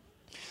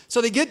 So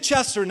they get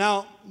Chester.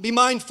 Now, be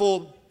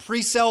mindful,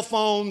 pre-cell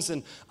phones,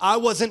 and I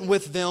wasn't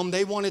with them.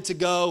 They wanted to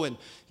go and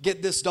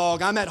get this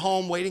dog. I'm at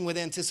home waiting with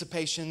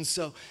anticipation.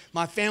 So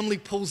my family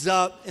pulls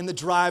up in the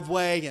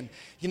driveway and,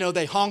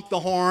 they honk the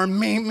horn,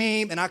 meep,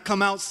 meep, and I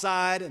come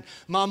outside and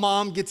my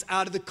mom gets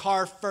out of the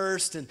car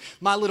first and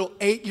my little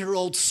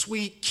 8-year-old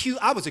sweet, cute,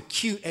 I was a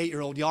cute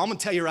 8-year-old, y'all. I'm going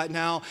to tell you right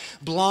now,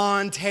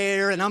 blonde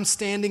hair, and I'm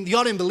standing,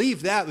 y'all didn't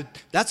believe that,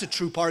 but that's a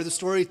true part of the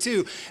story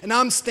too. And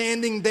I'm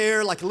standing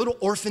there like a little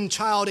orphan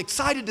child,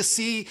 excited to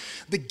see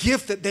the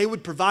gift that they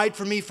would provide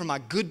for me for my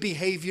good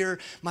behavior.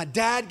 My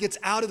dad gets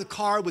out of the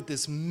car with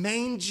this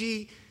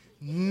mangy,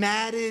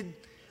 matted,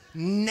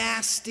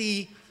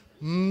 nasty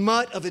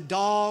mutt of a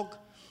dog.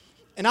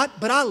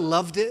 But I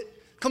loved it.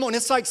 Come on,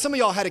 it's like some of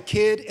y'all had a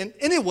kid, and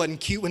it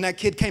wasn't cute when that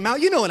kid came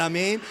out. You know what I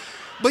mean?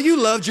 But you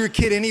loved your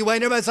kid anyway.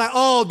 And everybody's like,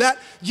 oh,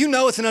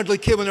 it's an ugly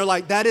kid when they're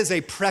like, that is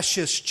a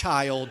precious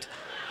child.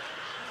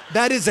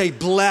 That is a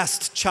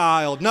blessed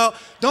child. No,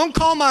 don't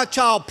call my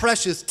child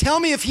precious. Tell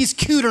me if he's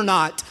cute or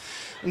not.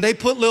 And they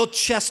put little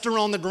Chester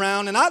on the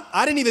ground, and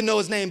I didn't even know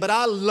his name, but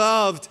I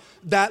loved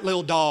that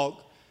little dog.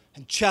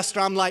 And Chester,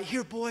 I'm like,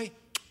 here, boy.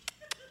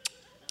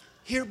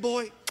 Here,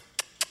 boy.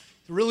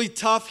 Really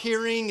tough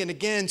hearing, and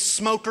again,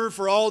 smoker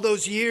for all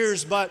those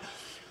years, but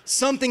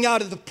something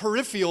out of the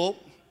peripheral,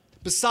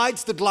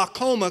 besides the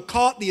glaucoma,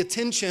 caught the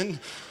attention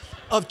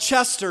of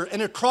Chester,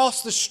 and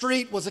across the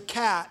street was a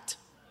cat.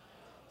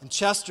 And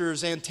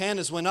Chester's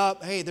antennas went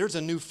up. Hey, there's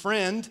a new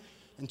friend.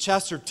 And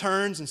Chester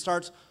turns and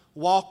starts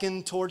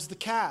walking towards the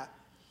cat.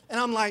 And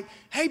I'm like,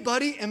 hey,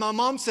 buddy. And my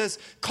mom says,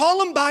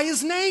 call him by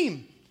his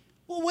name.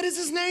 Well, what is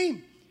his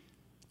name?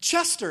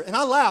 Chester. And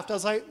I laughed. I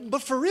was like,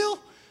 but for real?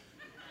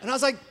 And I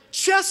was like,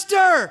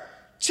 Chester!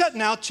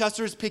 Now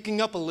Chester's picking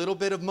up a little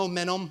bit of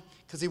momentum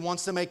because he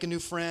wants to make a new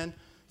friend.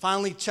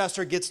 Finally,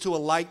 Chester gets to a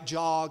light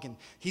jog, and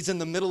he's in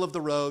the middle of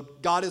the road.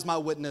 God is my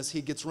witness.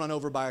 He gets run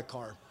over by a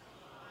car.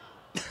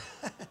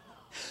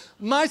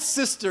 My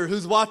sister,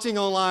 who's watching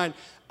online,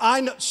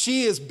 I know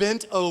she is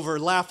bent over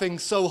laughing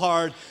so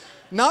hard.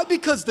 Not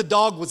because the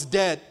dog was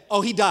dead.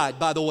 Oh, he died,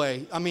 by the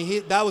way. I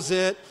mean, that was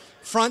it.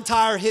 Front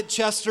tire hit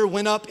Chester,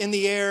 went up in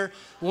the air,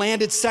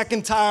 landed,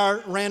 second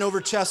tire, ran over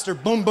Chester,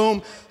 boom,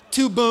 boom,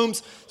 2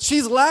 booms.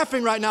 She's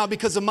laughing right now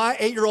because of my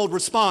 8-year-old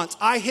response.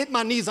 I hit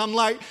my knees. I'm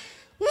like,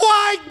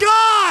 why,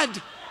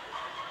 God?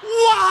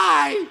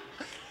 Why?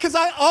 Because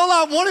all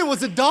I wanted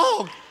was a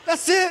dog.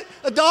 That's it,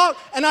 a dog.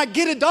 And I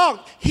get a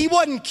dog. He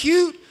wasn't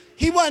cute.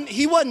 He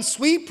wasn't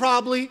sweet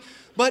probably,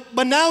 but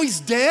now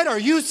he's dead. Are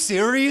you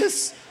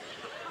serious?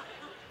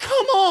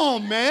 Come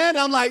on, man.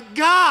 I'm like,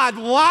 God,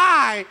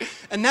 why?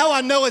 And now I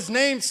know his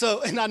name,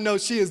 and I know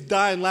she is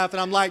dying laughing.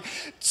 I'm like,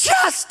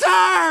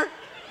 Chester!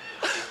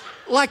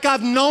 Like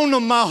I've known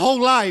him my whole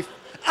life.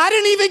 I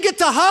didn't even get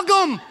to hug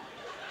him.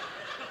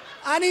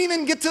 I didn't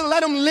even get to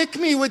let him lick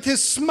me with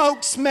his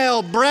smoke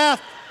smell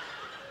breath.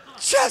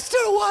 Chester,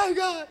 why,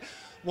 God?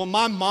 Well,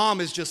 my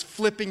mom is just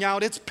flipping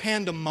out. It's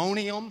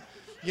pandemonium.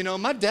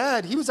 My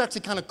dad, he was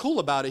actually kind of cool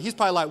about it. He's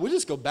probably like, we'll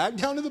just go back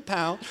down to the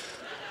pound.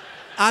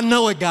 I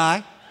know a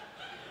guy.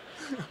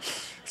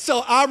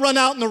 So I run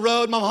out in the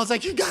road. My mom's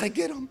like, you got to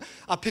get him.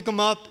 I pick him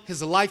up,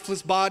 his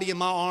lifeless body in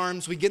my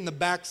arms. We get in the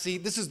back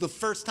seat. This is the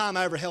first time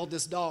I ever held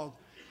this dog,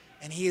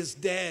 and he is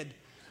dead.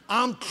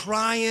 I'm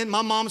crying.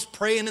 My mom's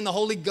praying in the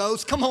Holy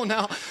Ghost. Come on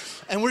now.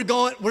 And we're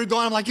going.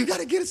 I'm like, you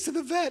got to get us to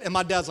the vet. And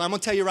my dad's like, I'm going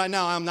to tell you right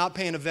now, I'm not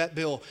paying a vet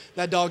bill.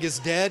 That dog is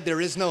dead.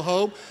 There is no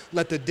hope.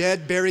 Let the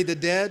dead bury the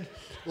dead.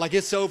 Like,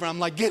 it's over. I'm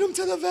like, get him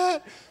to the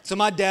vet. So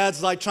my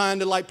dad's like trying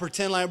to like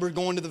pretend like we're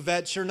going to the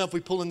vet. Sure enough, we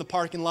pull in the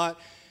parking lot.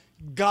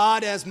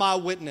 God as my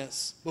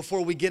witness,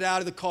 before we get out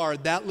of the car,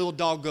 that little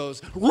dog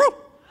goes,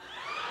 whoop.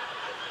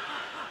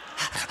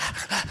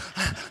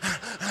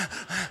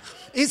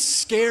 It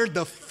scared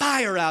the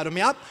fire out of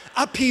me. I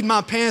peed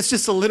my pants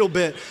just a little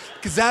bit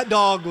because that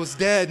dog was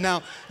dead.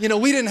 Now, we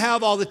didn't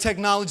have all the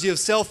technology of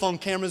cell phone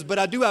cameras, but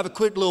I do have a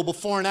quick little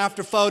before and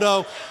after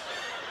photo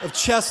of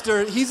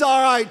Chester. He's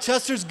all right.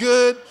 Chester's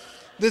good.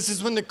 This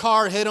is when the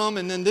car hit him,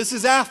 and then this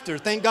is after.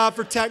 Thank God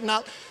for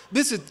technology.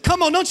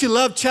 Come on, don't you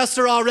love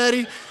Chester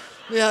already?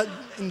 Yeah,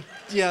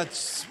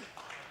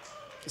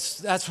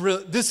 that's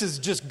real. This is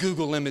just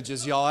Google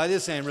images, y'all.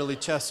 This ain't really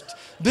Chester.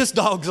 This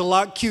dog's a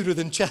lot cuter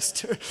than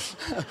Chester.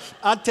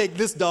 I'd take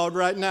this dog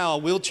right now,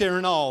 wheelchair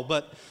and all.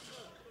 But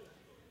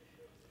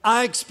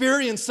I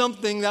experienced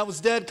something that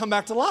was dead come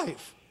back to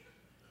life.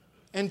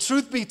 And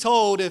truth be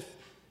told,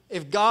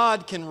 if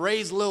God can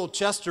raise little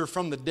Chester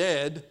from the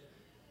dead,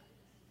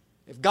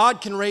 if God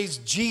can raise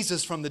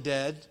Jesus from the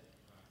dead,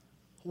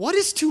 what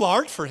is too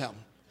hard for him?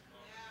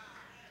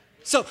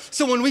 So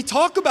when we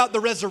talk about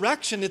the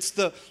resurrection,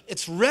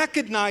 it's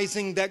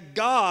recognizing that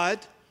God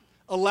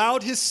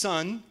allowed his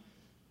son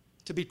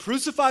to be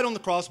crucified on the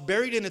cross,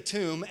 buried in a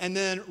tomb, and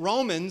then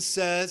Romans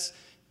says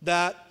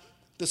that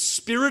the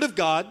Spirit of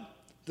God,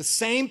 the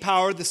same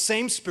power, the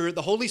same Spirit,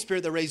 the Holy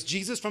Spirit that raised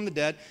Jesus from the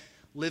dead,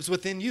 lives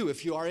within you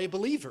if you are a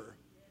believer.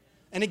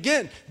 And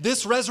again,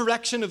 this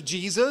resurrection of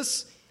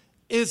Jesus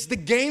is the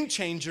game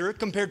changer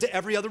compared to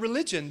every other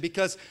religion,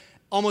 because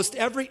almost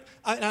and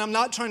I'm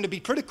not trying to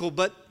be critical,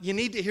 but you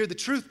need to hear the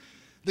truth.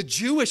 The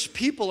Jewish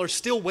people are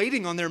still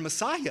waiting on their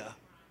Messiah,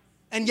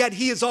 and yet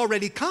he has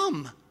already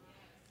come.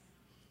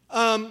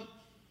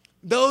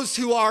 Those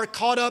who are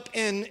caught up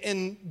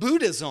in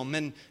Buddhism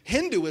and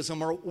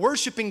Hinduism are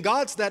worshiping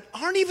gods that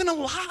aren't even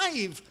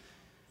alive,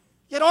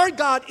 yet our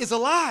God is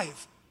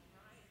alive.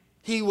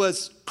 He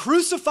was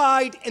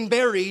crucified and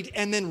buried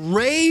and then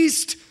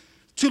raised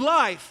to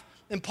life.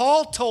 And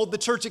Paul told the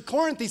church at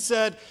Corinth, he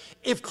said,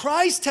 if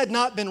Christ had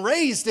not been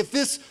raised, if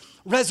this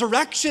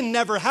resurrection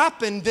never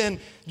happened, then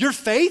your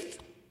faith,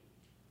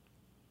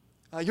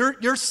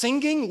 your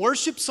singing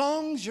worship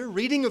songs, your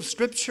reading of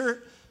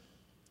Scripture,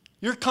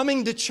 your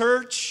coming to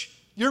church,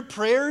 your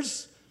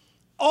prayers,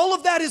 all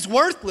of that is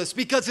worthless,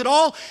 because it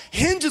all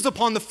hinges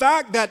upon the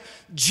fact that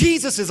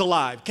Jesus is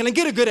alive. Can I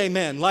get a good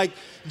amen? Like,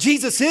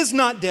 Jesus is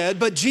not dead,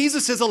 but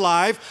Jesus is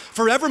alive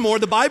forevermore.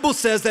 The Bible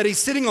says that he's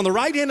sitting on the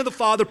right hand of the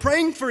Father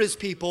praying for his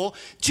people.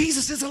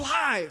 Jesus is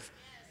alive.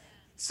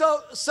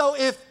 So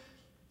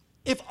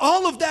if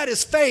all of that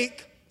is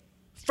fake,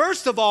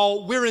 first of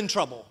all, we're in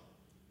trouble.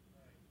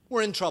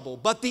 We're in trouble.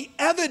 But the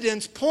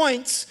evidence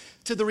points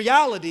to the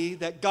reality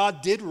that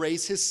God did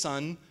raise his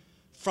son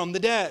from the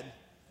dead.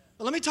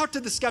 But let me talk to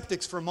the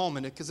skeptics for a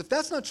moment, because if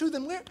that's not true,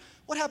 then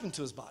what happened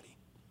to his body?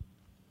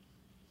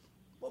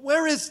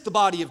 Where is the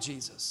body of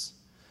Jesus?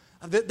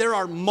 There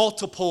are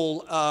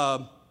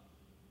multiple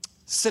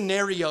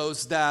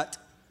scenarios that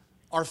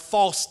are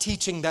false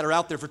teaching that are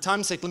out there. For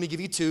time's sake, let me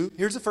give you two.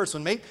 Here's the first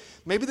one.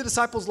 Maybe the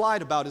disciples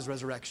lied about his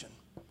resurrection.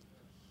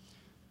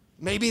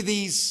 Maybe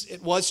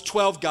it was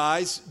 12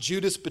 guys.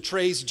 Judas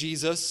betrays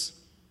Jesus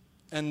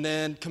and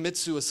then commits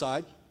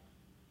suicide.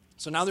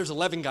 So now there's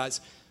 11 guys.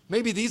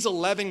 Maybe these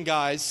 11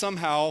 guys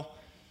somehow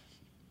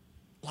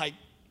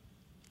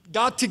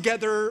got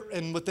together,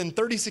 and within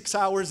 36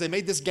 hours they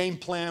made this game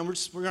plan.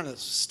 We're going to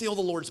steal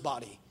the Lord's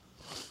body.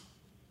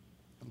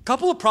 A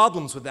couple of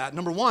problems with that.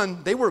 Number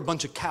one, they were a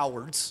bunch of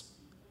cowards.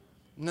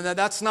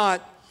 That's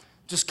not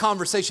just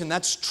conversation,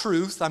 that's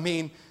truth. I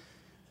mean,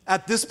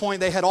 at this point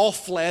they had all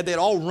fled, they had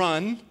all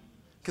run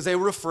because they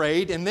were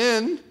afraid. And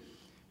then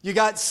you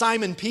got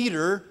Simon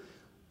Peter,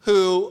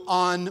 who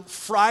on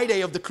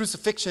Friday of the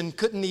crucifixion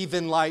couldn't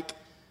even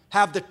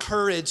have the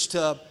courage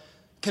to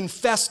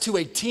confess to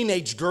a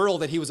teenage girl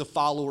that he was a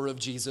follower of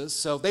Jesus.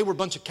 So they were a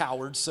bunch of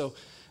cowards. So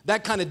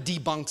that kind of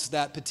debunks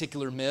that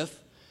particular myth.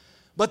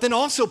 But then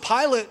also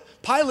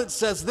Pilate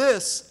says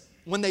this,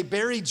 when they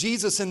buried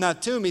Jesus in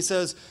that tomb, he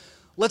says,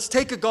 let's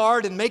take a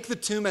guard and make the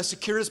tomb as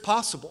secure as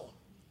possible.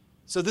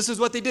 So this is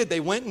what they did. They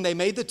went and they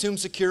made the tomb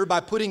secure by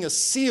putting a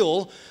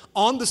seal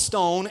on the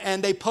stone,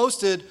 and they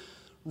posted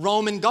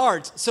Roman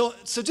guards. So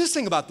just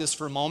think about this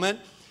for a moment.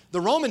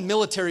 The Roman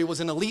military was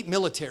an elite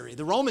military.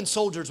 The Roman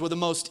soldiers were the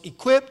most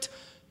equipped,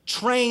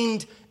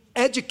 trained,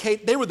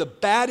 educated. They were the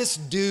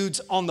baddest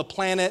dudes on the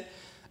planet.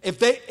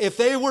 If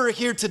they were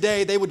here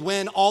today, they would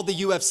win all the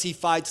UFC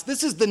fights.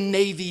 This is the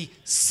Navy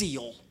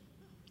SEAL,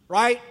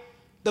 right?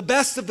 The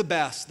best of the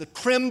best, the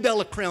creme de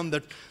la creme,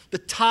 the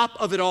top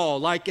of it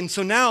all. And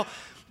so now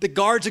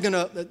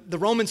the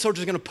Roman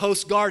soldiers are gonna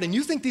post guard, and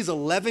you think these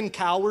 11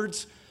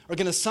 cowards are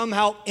going to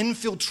somehow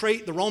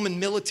infiltrate the Roman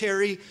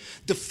military,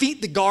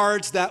 defeat the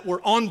guards that were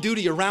on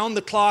duty around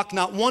the clock.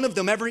 Not one of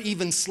them ever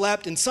even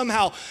slept, and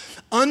somehow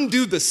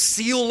undo the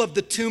seal of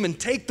the tomb and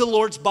take the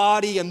Lord's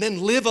body and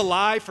then live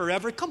alive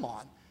forever. Come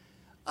on.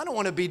 I don't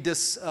want to be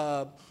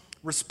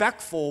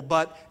disrespectful,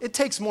 but it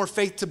takes more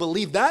faith to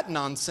believe that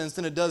nonsense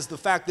than it does the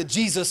fact that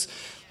Jesus,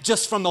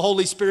 just from the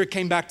Holy Spirit,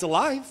 came back to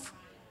life.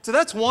 So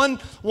that's one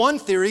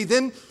theory.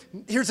 Then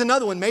here's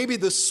another one. Maybe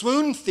the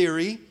swoon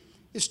theory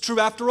is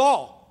true after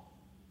all.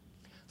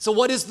 So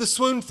what is the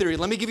swoon theory?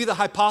 Let me give you the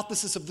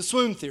hypothesis of the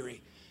swoon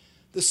theory.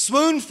 The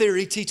swoon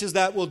theory teaches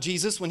that, well,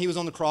 Jesus, when he was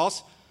on the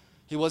cross,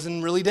 he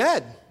wasn't really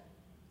dead.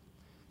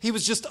 He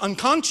was just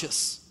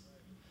unconscious.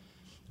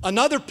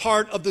 Another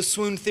part of the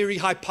swoon theory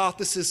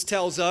hypothesis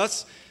tells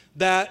us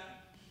that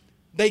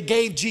they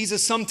gave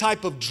Jesus some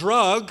type of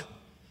drug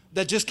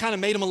that just kind of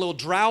made him a little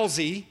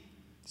drowsy.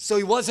 So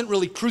he wasn't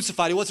really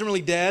crucified. He wasn't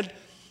really dead.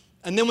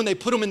 And then when they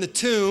put him in the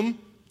tomb,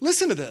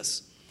 listen to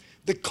this.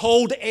 The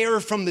cold air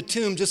from the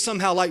tomb just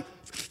somehow like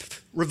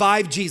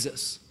revived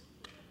Jesus.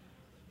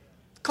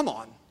 Come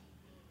on.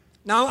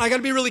 Now, I got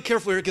to be really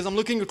careful here because I'm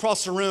looking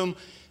across the room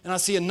and I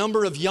see a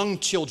number of young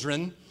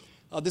children.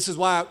 This is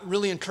why I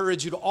really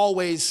encourage you to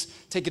always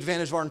take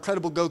advantage of our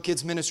incredible Go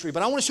Kids ministry.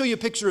 But I want to show you a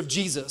picture of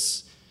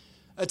Jesus.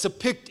 It's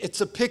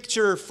a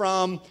picture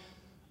from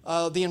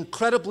the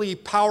incredibly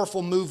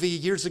powerful movie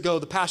years ago,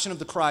 The Passion of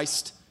the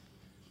Christ.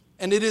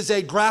 And it is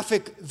a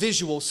graphic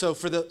visual. So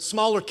for the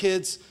smaller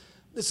kids,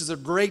 this is a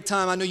great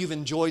time. I know you've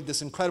enjoyed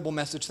this incredible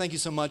message. Thank you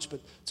so much. But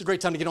it's a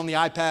great time to get on the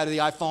iPad or the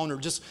iPhone or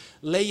just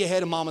lay your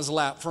head in mama's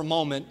lap for a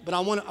moment. But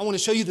I want to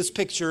show you this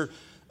picture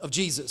of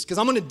Jesus because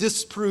I'm going to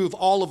disprove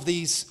all of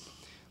these,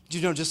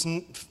 just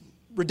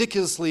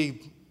ridiculous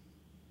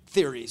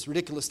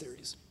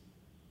theories.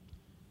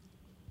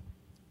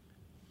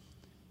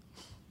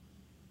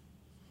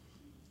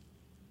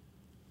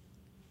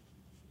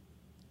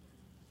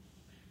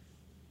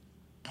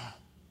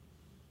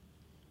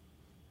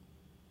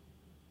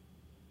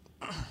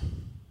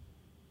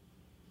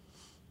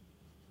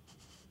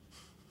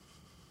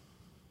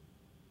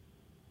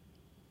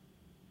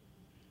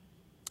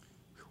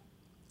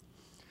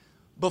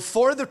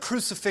 Before the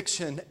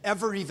crucifixion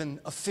ever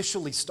even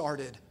officially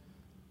started,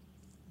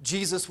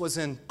 Jesus was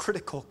in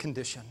critical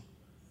condition.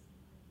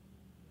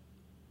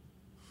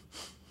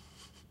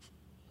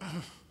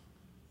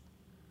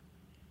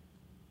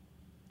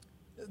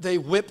 They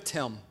whipped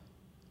him,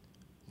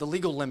 the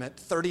legal limit,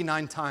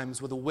 39 times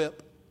with a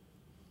whip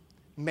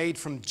made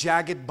from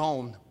jagged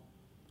bone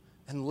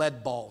and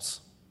lead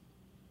balls.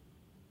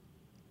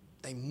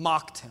 They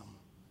mocked him,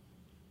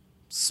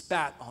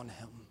 spat on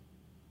him,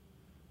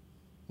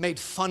 made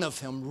fun of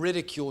him,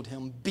 ridiculed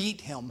him,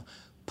 beat him,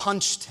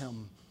 punched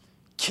him,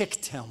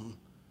 kicked him.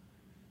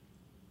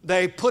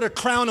 They put a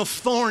crown of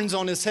thorns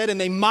on his head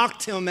and they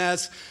mocked him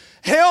as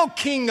Hail,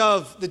 King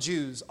of the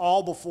Jews,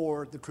 all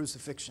before the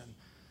crucifixion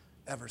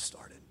ever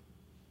started.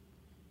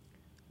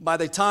 By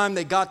the time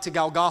they got to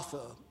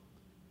Golgotha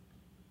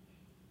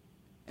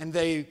and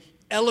they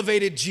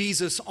elevated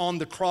Jesus on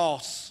the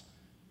cross,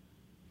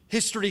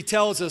 history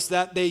tells us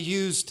that they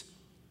used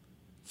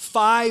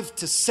 5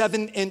 to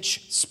 7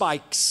 inch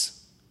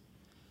spikes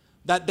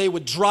that they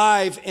would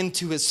drive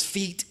into his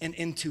feet and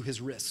into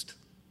his wrist.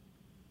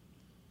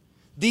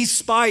 These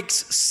spikes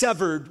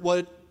severed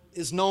what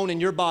is known in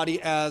your body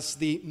as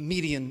the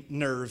median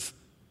nerve.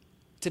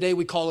 Today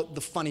we call it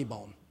the funny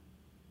bone.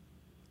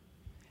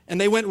 And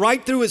they went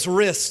right through his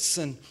wrists,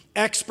 and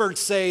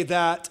experts say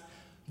that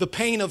the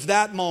pain of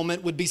that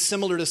moment would be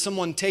similar to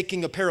someone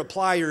taking a pair of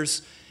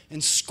pliers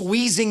and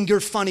squeezing your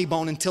funny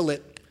bone until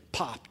it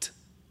popped.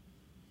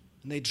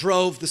 And they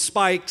drove the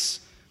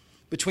spikes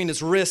between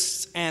his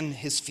wrists and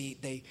his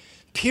feet. They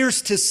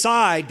pierced his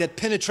side that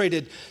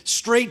penetrated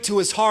straight to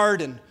his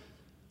heart. And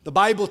the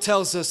Bible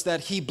tells us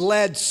that he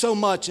bled so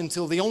much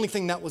until the only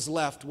thing that was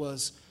left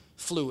was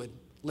fluid,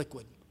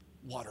 liquid,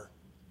 water.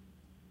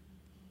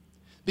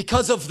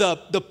 Because of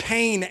the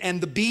pain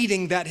and the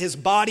beating that his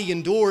body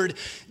endured,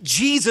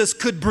 Jesus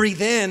could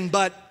breathe in,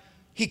 but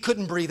he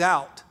couldn't breathe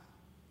out.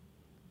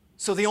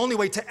 So the only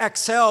way to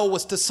exhale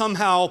was to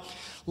somehow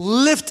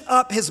lift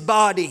up his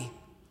body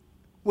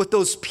with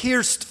those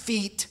pierced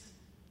feet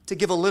to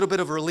give a little bit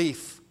of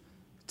relief,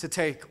 to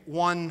take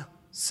one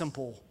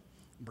simple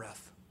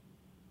breath.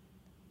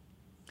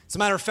 As a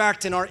matter of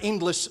fact, in our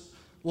English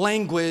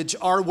language,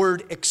 our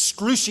word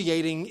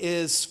excruciating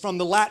is from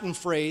the Latin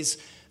phrase,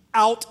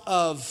 out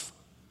of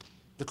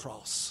the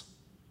cross.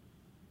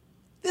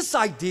 This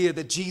idea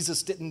that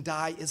Jesus didn't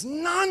die is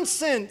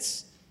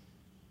nonsense.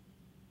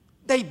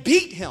 They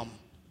beat him.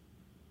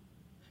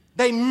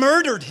 They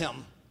murdered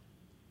him.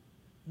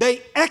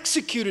 They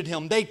executed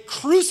him. They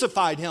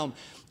crucified him.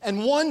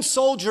 And one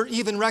soldier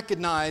even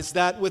recognized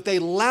that with a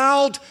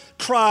loud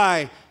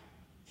cry,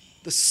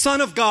 the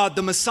Son of God,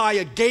 the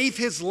Messiah, gave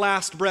his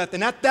last breath.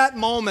 And at that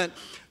moment,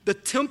 the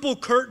temple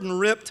curtain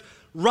ripped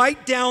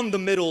right down the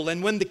middle.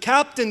 And when the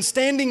captain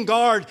standing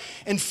guard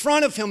in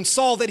front of him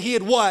saw that he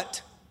had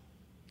what?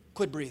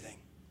 Quit breathing.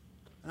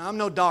 And I'm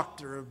no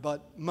doctor,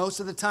 but most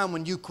of the time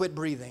when you quit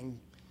breathing,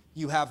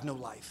 you have no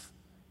life.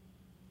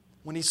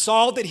 When he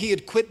saw that he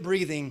had quit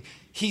breathing,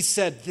 he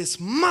said, this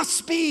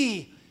must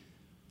be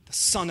the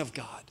Son of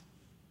God.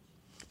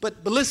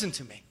 But listen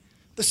to me.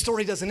 The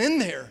story doesn't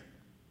end there.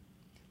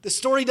 The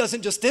story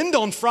doesn't just end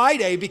on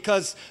Friday,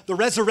 because the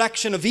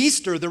resurrection of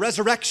Easter, the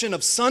resurrection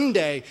of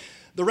Sunday,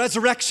 the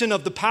resurrection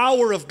of the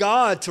power of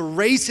God to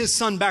raise his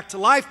Son back to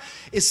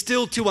life is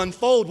still to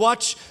unfold.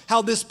 Watch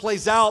how this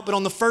plays out. But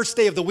on the first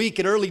day of the week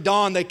at early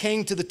dawn, they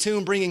came to the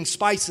tomb bringing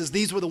spices.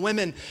 These were the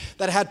women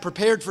that had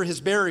prepared for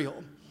his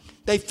burial.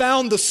 They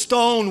found the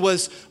stone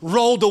was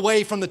rolled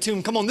away from the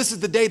tomb. Come on, this is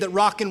the day that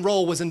rock and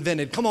roll was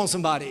invented. Come on,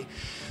 somebody.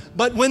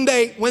 But when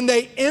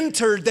they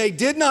entered, they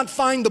did not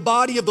find the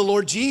body of the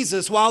Lord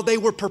Jesus. While they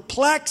were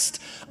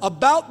perplexed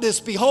about this,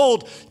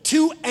 behold,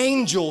 two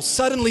angels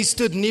suddenly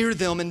stood near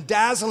them in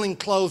dazzling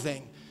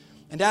clothing.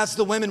 And as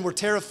the women were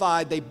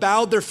terrified, they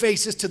bowed their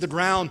faces to the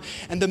ground.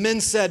 And the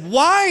men said,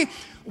 Why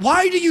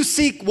do you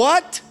seek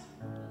what?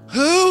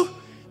 Who?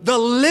 The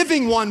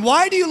living one.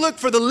 Why do you look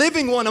for the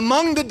living one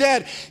among the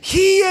dead?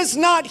 He is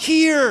not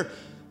here,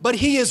 but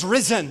he is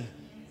risen.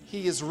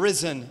 He is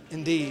risen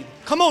indeed.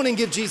 Come on and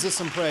give Jesus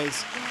some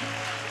praise.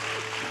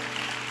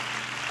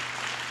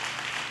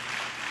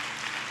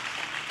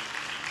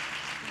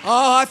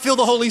 Oh, I feel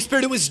the Holy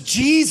Spirit. It was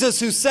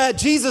Jesus who said,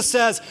 Jesus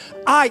says,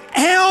 I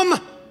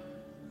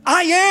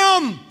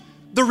am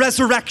the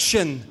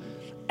resurrection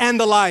and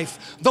the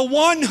life. The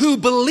one who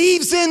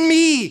believes in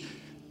me,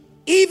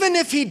 even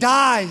if he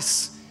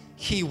dies,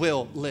 he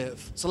will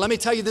live. So let me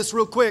tell you this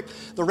real quick.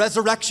 The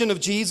resurrection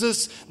of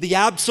Jesus, the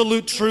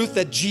absolute truth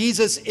that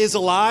Jesus is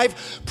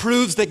alive,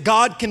 proves that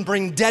God can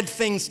bring dead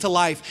things to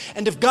life.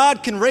 And if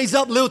God can raise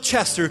up Lil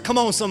Chester, come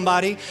on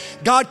somebody,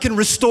 God can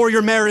restore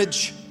your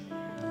marriage.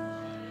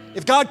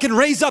 If God can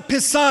raise up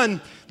his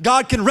Son,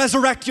 God can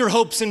resurrect your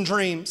hopes and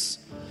dreams.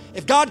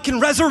 If God can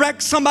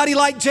resurrect somebody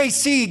like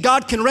JC,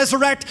 God can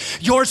resurrect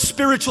your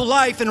spiritual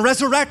life and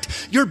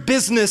resurrect your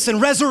business and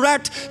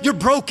resurrect your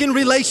broken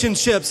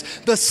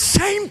relationships. The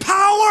same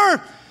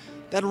power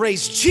that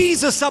raised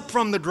Jesus up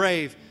from the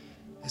grave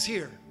is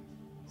here.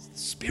 It's the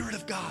Spirit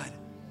of God.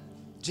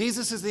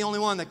 Jesus is the only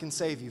one that can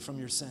save you from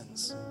your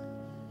sins.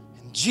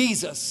 And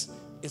Jesus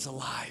is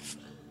alive.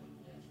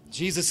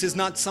 Jesus is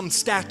not some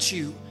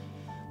statue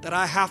that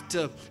I have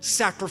to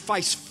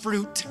sacrifice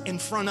fruit in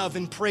front of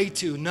and pray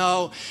to.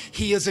 No,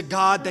 he is a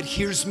God that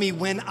hears me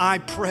when I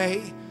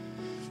pray.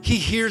 He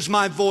hears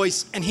my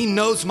voice and he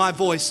knows my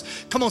voice.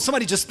 Come on,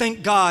 somebody just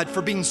thank God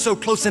for being so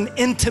close, an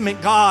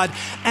intimate God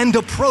and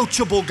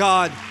approachable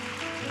God.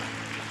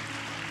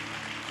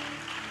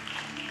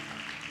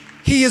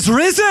 He is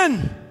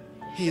risen.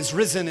 He is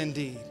risen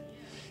indeed.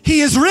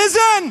 He is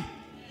risen.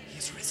 He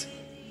is risen.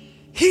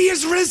 He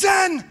is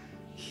risen.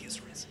 He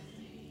is risen.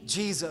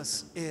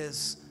 Jesus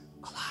is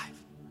alive.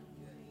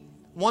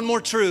 One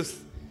more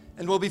truth,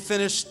 and we'll be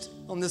finished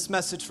on this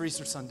message for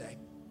Easter Sunday.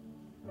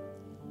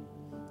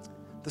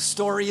 The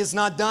story is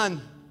not done.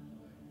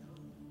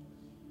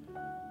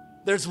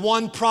 There's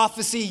one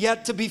prophecy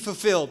yet to be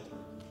fulfilled.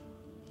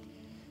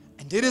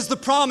 And it is the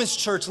promise,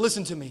 church,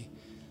 listen to me,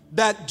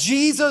 that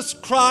Jesus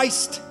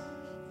Christ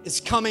is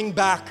coming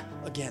back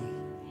again.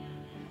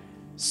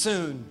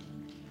 Soon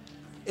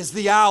is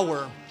the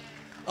hour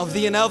of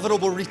the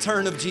inevitable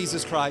return of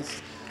Jesus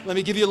Christ. Let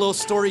me give you a little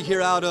story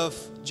here out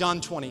of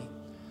John 20.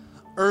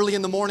 Early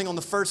in the morning on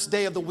the first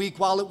day of the week,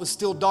 while it was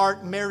still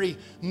dark, Mary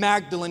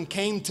Magdalene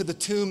came to the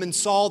tomb and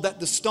saw that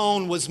the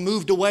stone was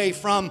moved away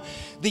from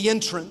the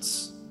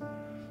entrance.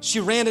 She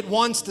ran at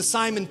once to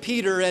Simon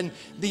Peter and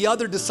the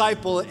other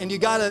disciple, and you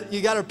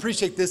gotta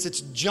appreciate this.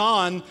 It's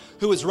John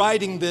who is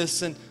writing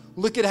this, and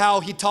look at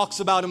how he talks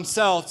about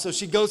himself. So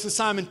she goes to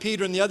Simon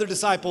Peter and the other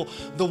disciple,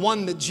 the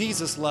one that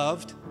Jesus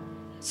loved.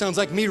 Sounds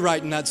like me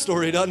writing that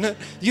story, doesn't it?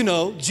 You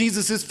know,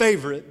 Jesus'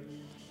 favorite.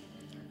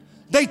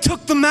 They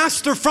took the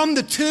master from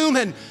the tomb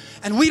and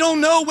we don't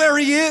know where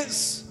he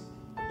is.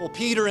 Well,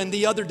 Peter and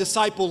the other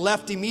disciple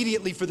left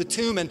immediately for the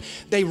tomb and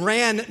they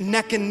ran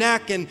neck and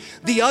neck, and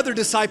the other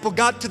disciple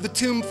got to the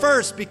tomb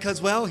first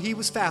because, well, he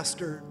was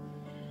faster,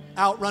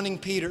 outrunning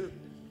Peter.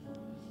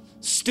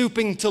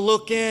 Stooping to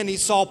look in, he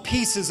saw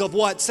pieces of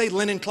what? Say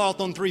linen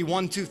cloth on three.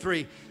 1, 2,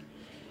 3.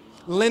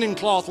 Linen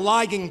cloth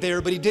lying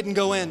there, but he didn't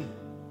go in.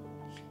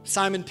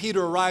 Simon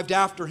Peter arrived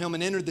after him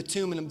and entered the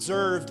tomb and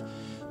observed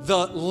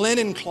the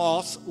linen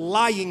cloths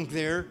lying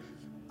there.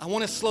 I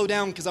want to slow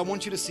down because I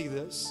want you to see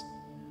this.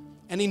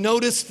 And he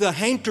noticed the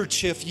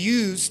handkerchief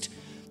used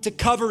to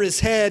cover his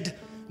head,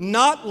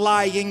 not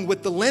lying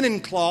with the linen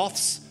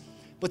cloths,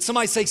 but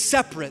somebody say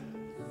separate.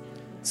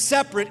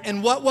 Separate,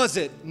 and what was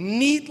it?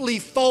 Neatly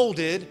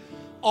folded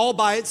all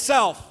by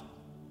itself.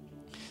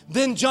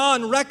 Then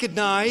John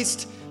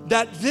recognized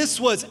that this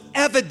was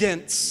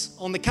evidence.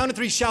 On the count of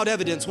 3, shout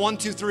evidence. 1,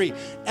 2, 3.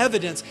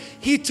 Evidence.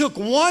 He took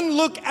one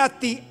look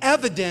at the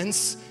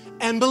evidence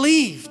and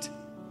believed.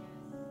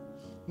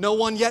 No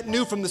one yet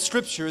knew from the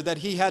scripture that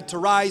he had to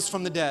rise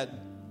from the dead.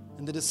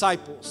 And the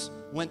disciples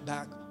went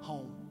back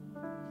home.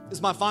 This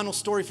is my final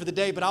story for the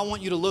day, but I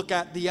want you to look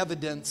at the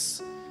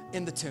evidence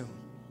in the tomb.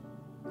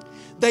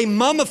 They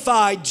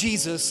mummified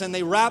Jesus and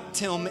they wrapped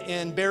him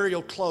in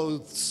burial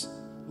clothes,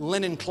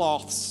 linen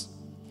cloths.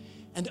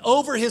 And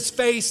over his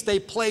face they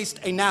placed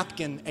a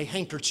napkin, a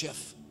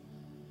handkerchief.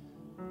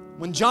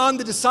 When John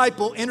the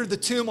disciple entered the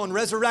tomb on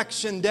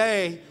resurrection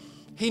day,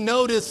 he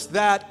noticed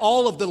that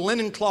all of the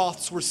linen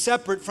cloths were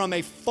separate from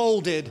a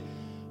folded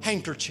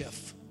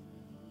handkerchief.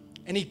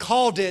 And he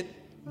called it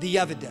the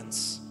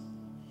evidence.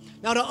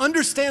 Now, to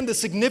understand the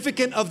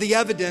significance of the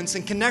evidence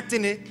and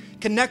connecting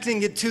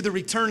it to the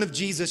return of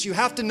Jesus, you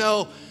have to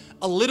know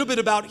a little bit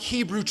about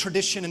Hebrew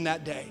tradition in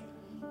that day.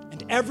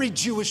 And every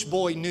Jewish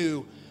boy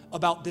knew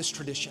about this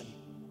tradition.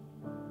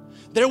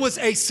 There was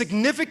a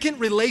significant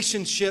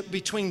relationship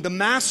between the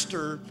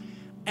master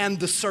and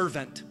the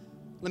servant.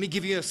 Let me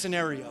give you a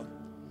scenario.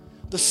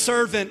 The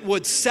servant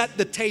would set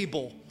the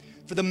table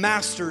for the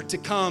master to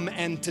come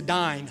and to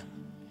dine.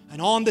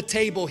 And on the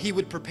table, he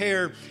would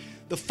prepare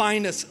the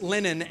finest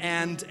linen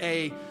and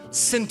a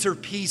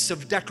centerpiece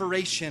of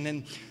decoration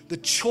and the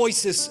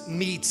choicest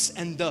meats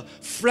and the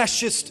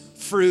freshest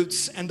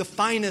fruits and the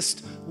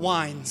finest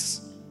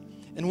wines.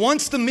 And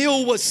once the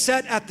meal was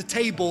set at the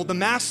table, the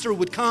master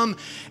would come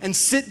and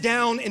sit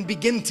down and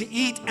begin to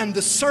eat, and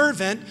the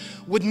servant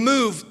would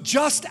move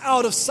just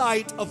out of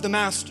sight of the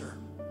master.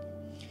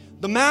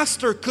 The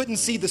master couldn't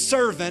see the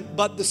servant,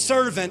 but the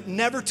servant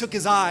never took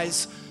his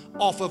eyes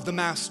off of the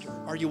master.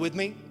 Are you with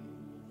me?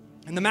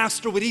 And the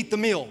master would eat the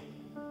meal.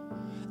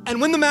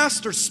 And when the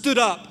master stood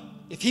up,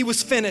 if he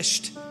was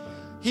finished,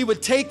 he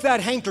would take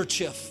that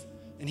handkerchief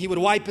and he would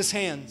wipe his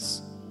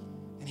hands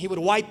and he would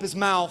wipe his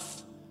mouth.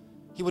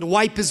 He would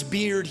wipe his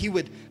beard, he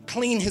would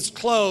clean his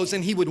clothes,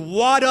 and he would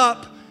wad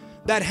up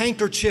that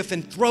handkerchief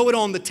and throw it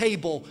on the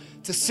table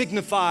to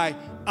signify,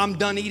 I'm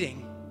done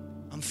eating,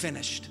 I'm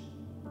finished.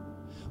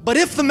 But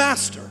if the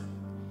master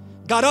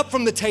got up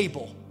from the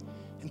table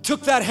and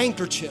took that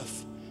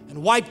handkerchief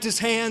and wiped his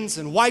hands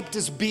and wiped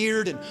his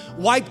beard and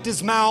wiped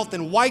his mouth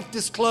and wiped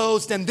his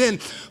clothes and then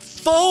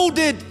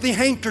folded the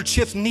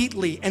handkerchief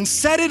neatly and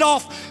set it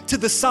off to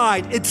the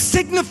side, it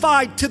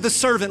signified to the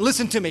servant,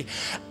 listen to me,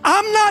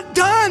 I'm not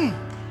done.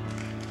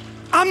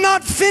 I'm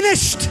not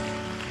finished.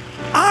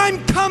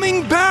 I'm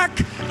coming back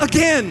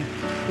again.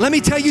 Let me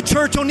tell you,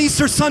 church, on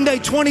Easter Sunday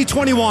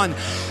 2021,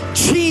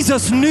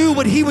 Jesus knew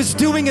what he was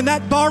doing in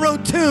that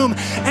borrowed tomb,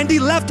 and he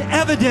left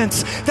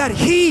evidence that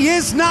he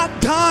is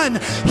not done.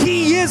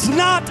 He is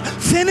not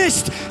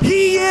finished.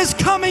 He is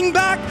coming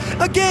back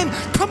again.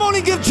 Come on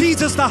and give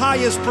Jesus the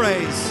highest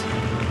praise.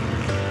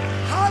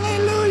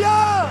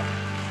 Hallelujah.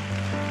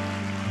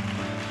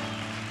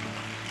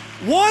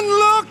 One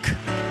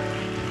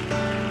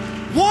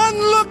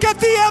look at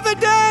the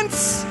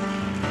evidence,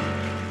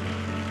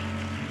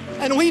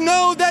 and we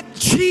know that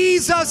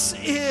Jesus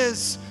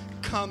is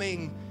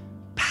coming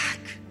back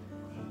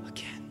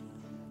again.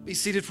 Be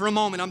seated for a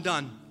moment. I'm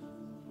done.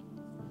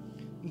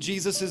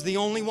 Jesus is the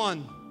only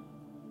one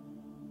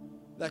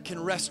that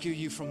can rescue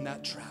you from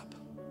that trap.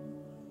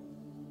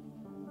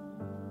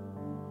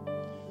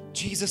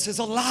 Jesus is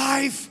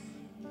alive,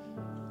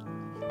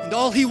 and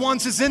all he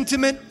wants is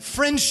intimate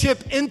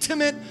friendship,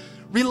 intimate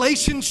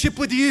relationship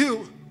with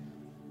you.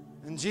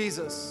 And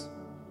Jesus,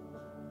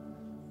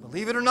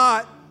 believe it or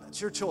not, that's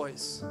your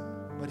choice,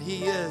 but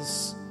he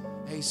is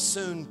a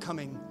soon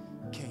coming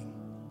King.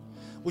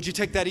 Would you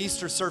take that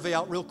Easter survey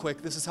out real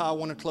quick? This is how I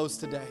want to close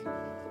today.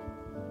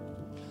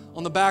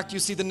 On the back, you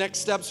see the next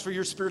steps for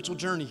your spiritual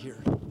journey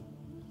here.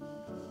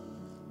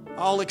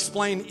 I'll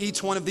explain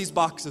each one of these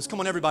boxes.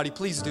 Come on, everybody,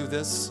 please do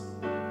this.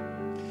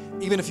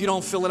 Even if you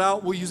don't fill it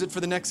out, we'll use it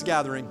for the next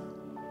gathering.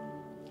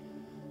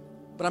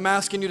 But I'm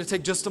asking you to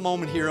take just a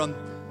moment here.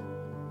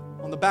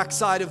 On the back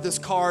side of this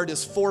card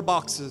is 4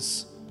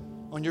 boxes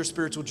on your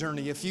spiritual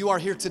journey. If you are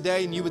here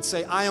today and you would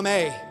say, I am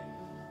A,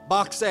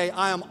 box A,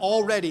 I am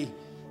already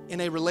in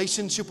a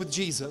relationship with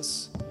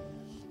Jesus,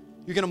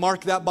 you're going to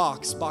mark that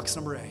box, box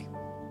number A.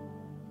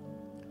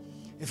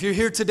 If you're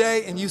here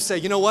today and you say,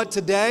 you know what,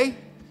 today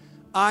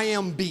I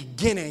am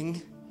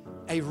beginning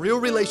a real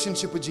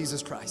relationship with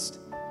Jesus Christ.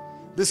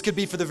 This could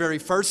be for the very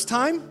first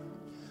time,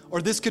 or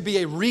this could be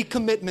a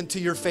recommitment to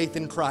your faith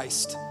in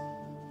Christ.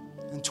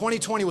 And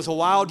 2020 was a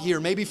wild year.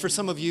 Maybe for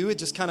some of you, it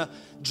just kind of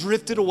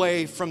drifted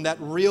away from that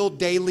real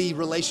daily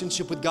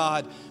relationship with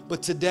God.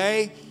 But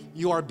today,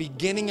 you are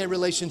beginning a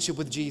relationship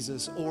with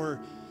Jesus, or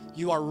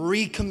you are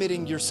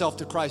recommitting yourself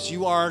to Christ.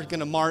 You are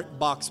going to mark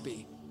box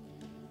B.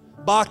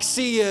 Box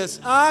C is,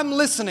 I'm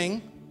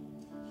listening,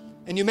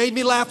 and you made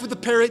me laugh with the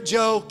parrot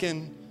joke,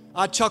 and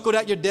I chuckled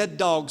at your dead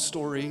dog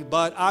story,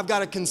 but I've got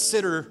to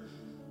consider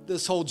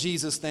this whole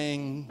Jesus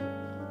thing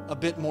a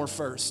bit more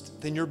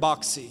first. Then you're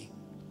box C.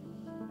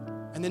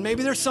 And then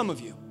maybe there's some of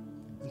you,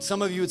 and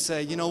some of you would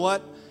say, you know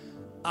what?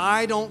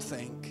 I don't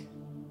think,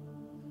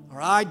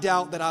 or I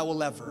doubt that I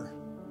will ever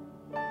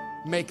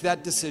make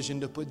that decision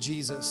to put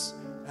Jesus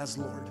as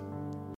Lord.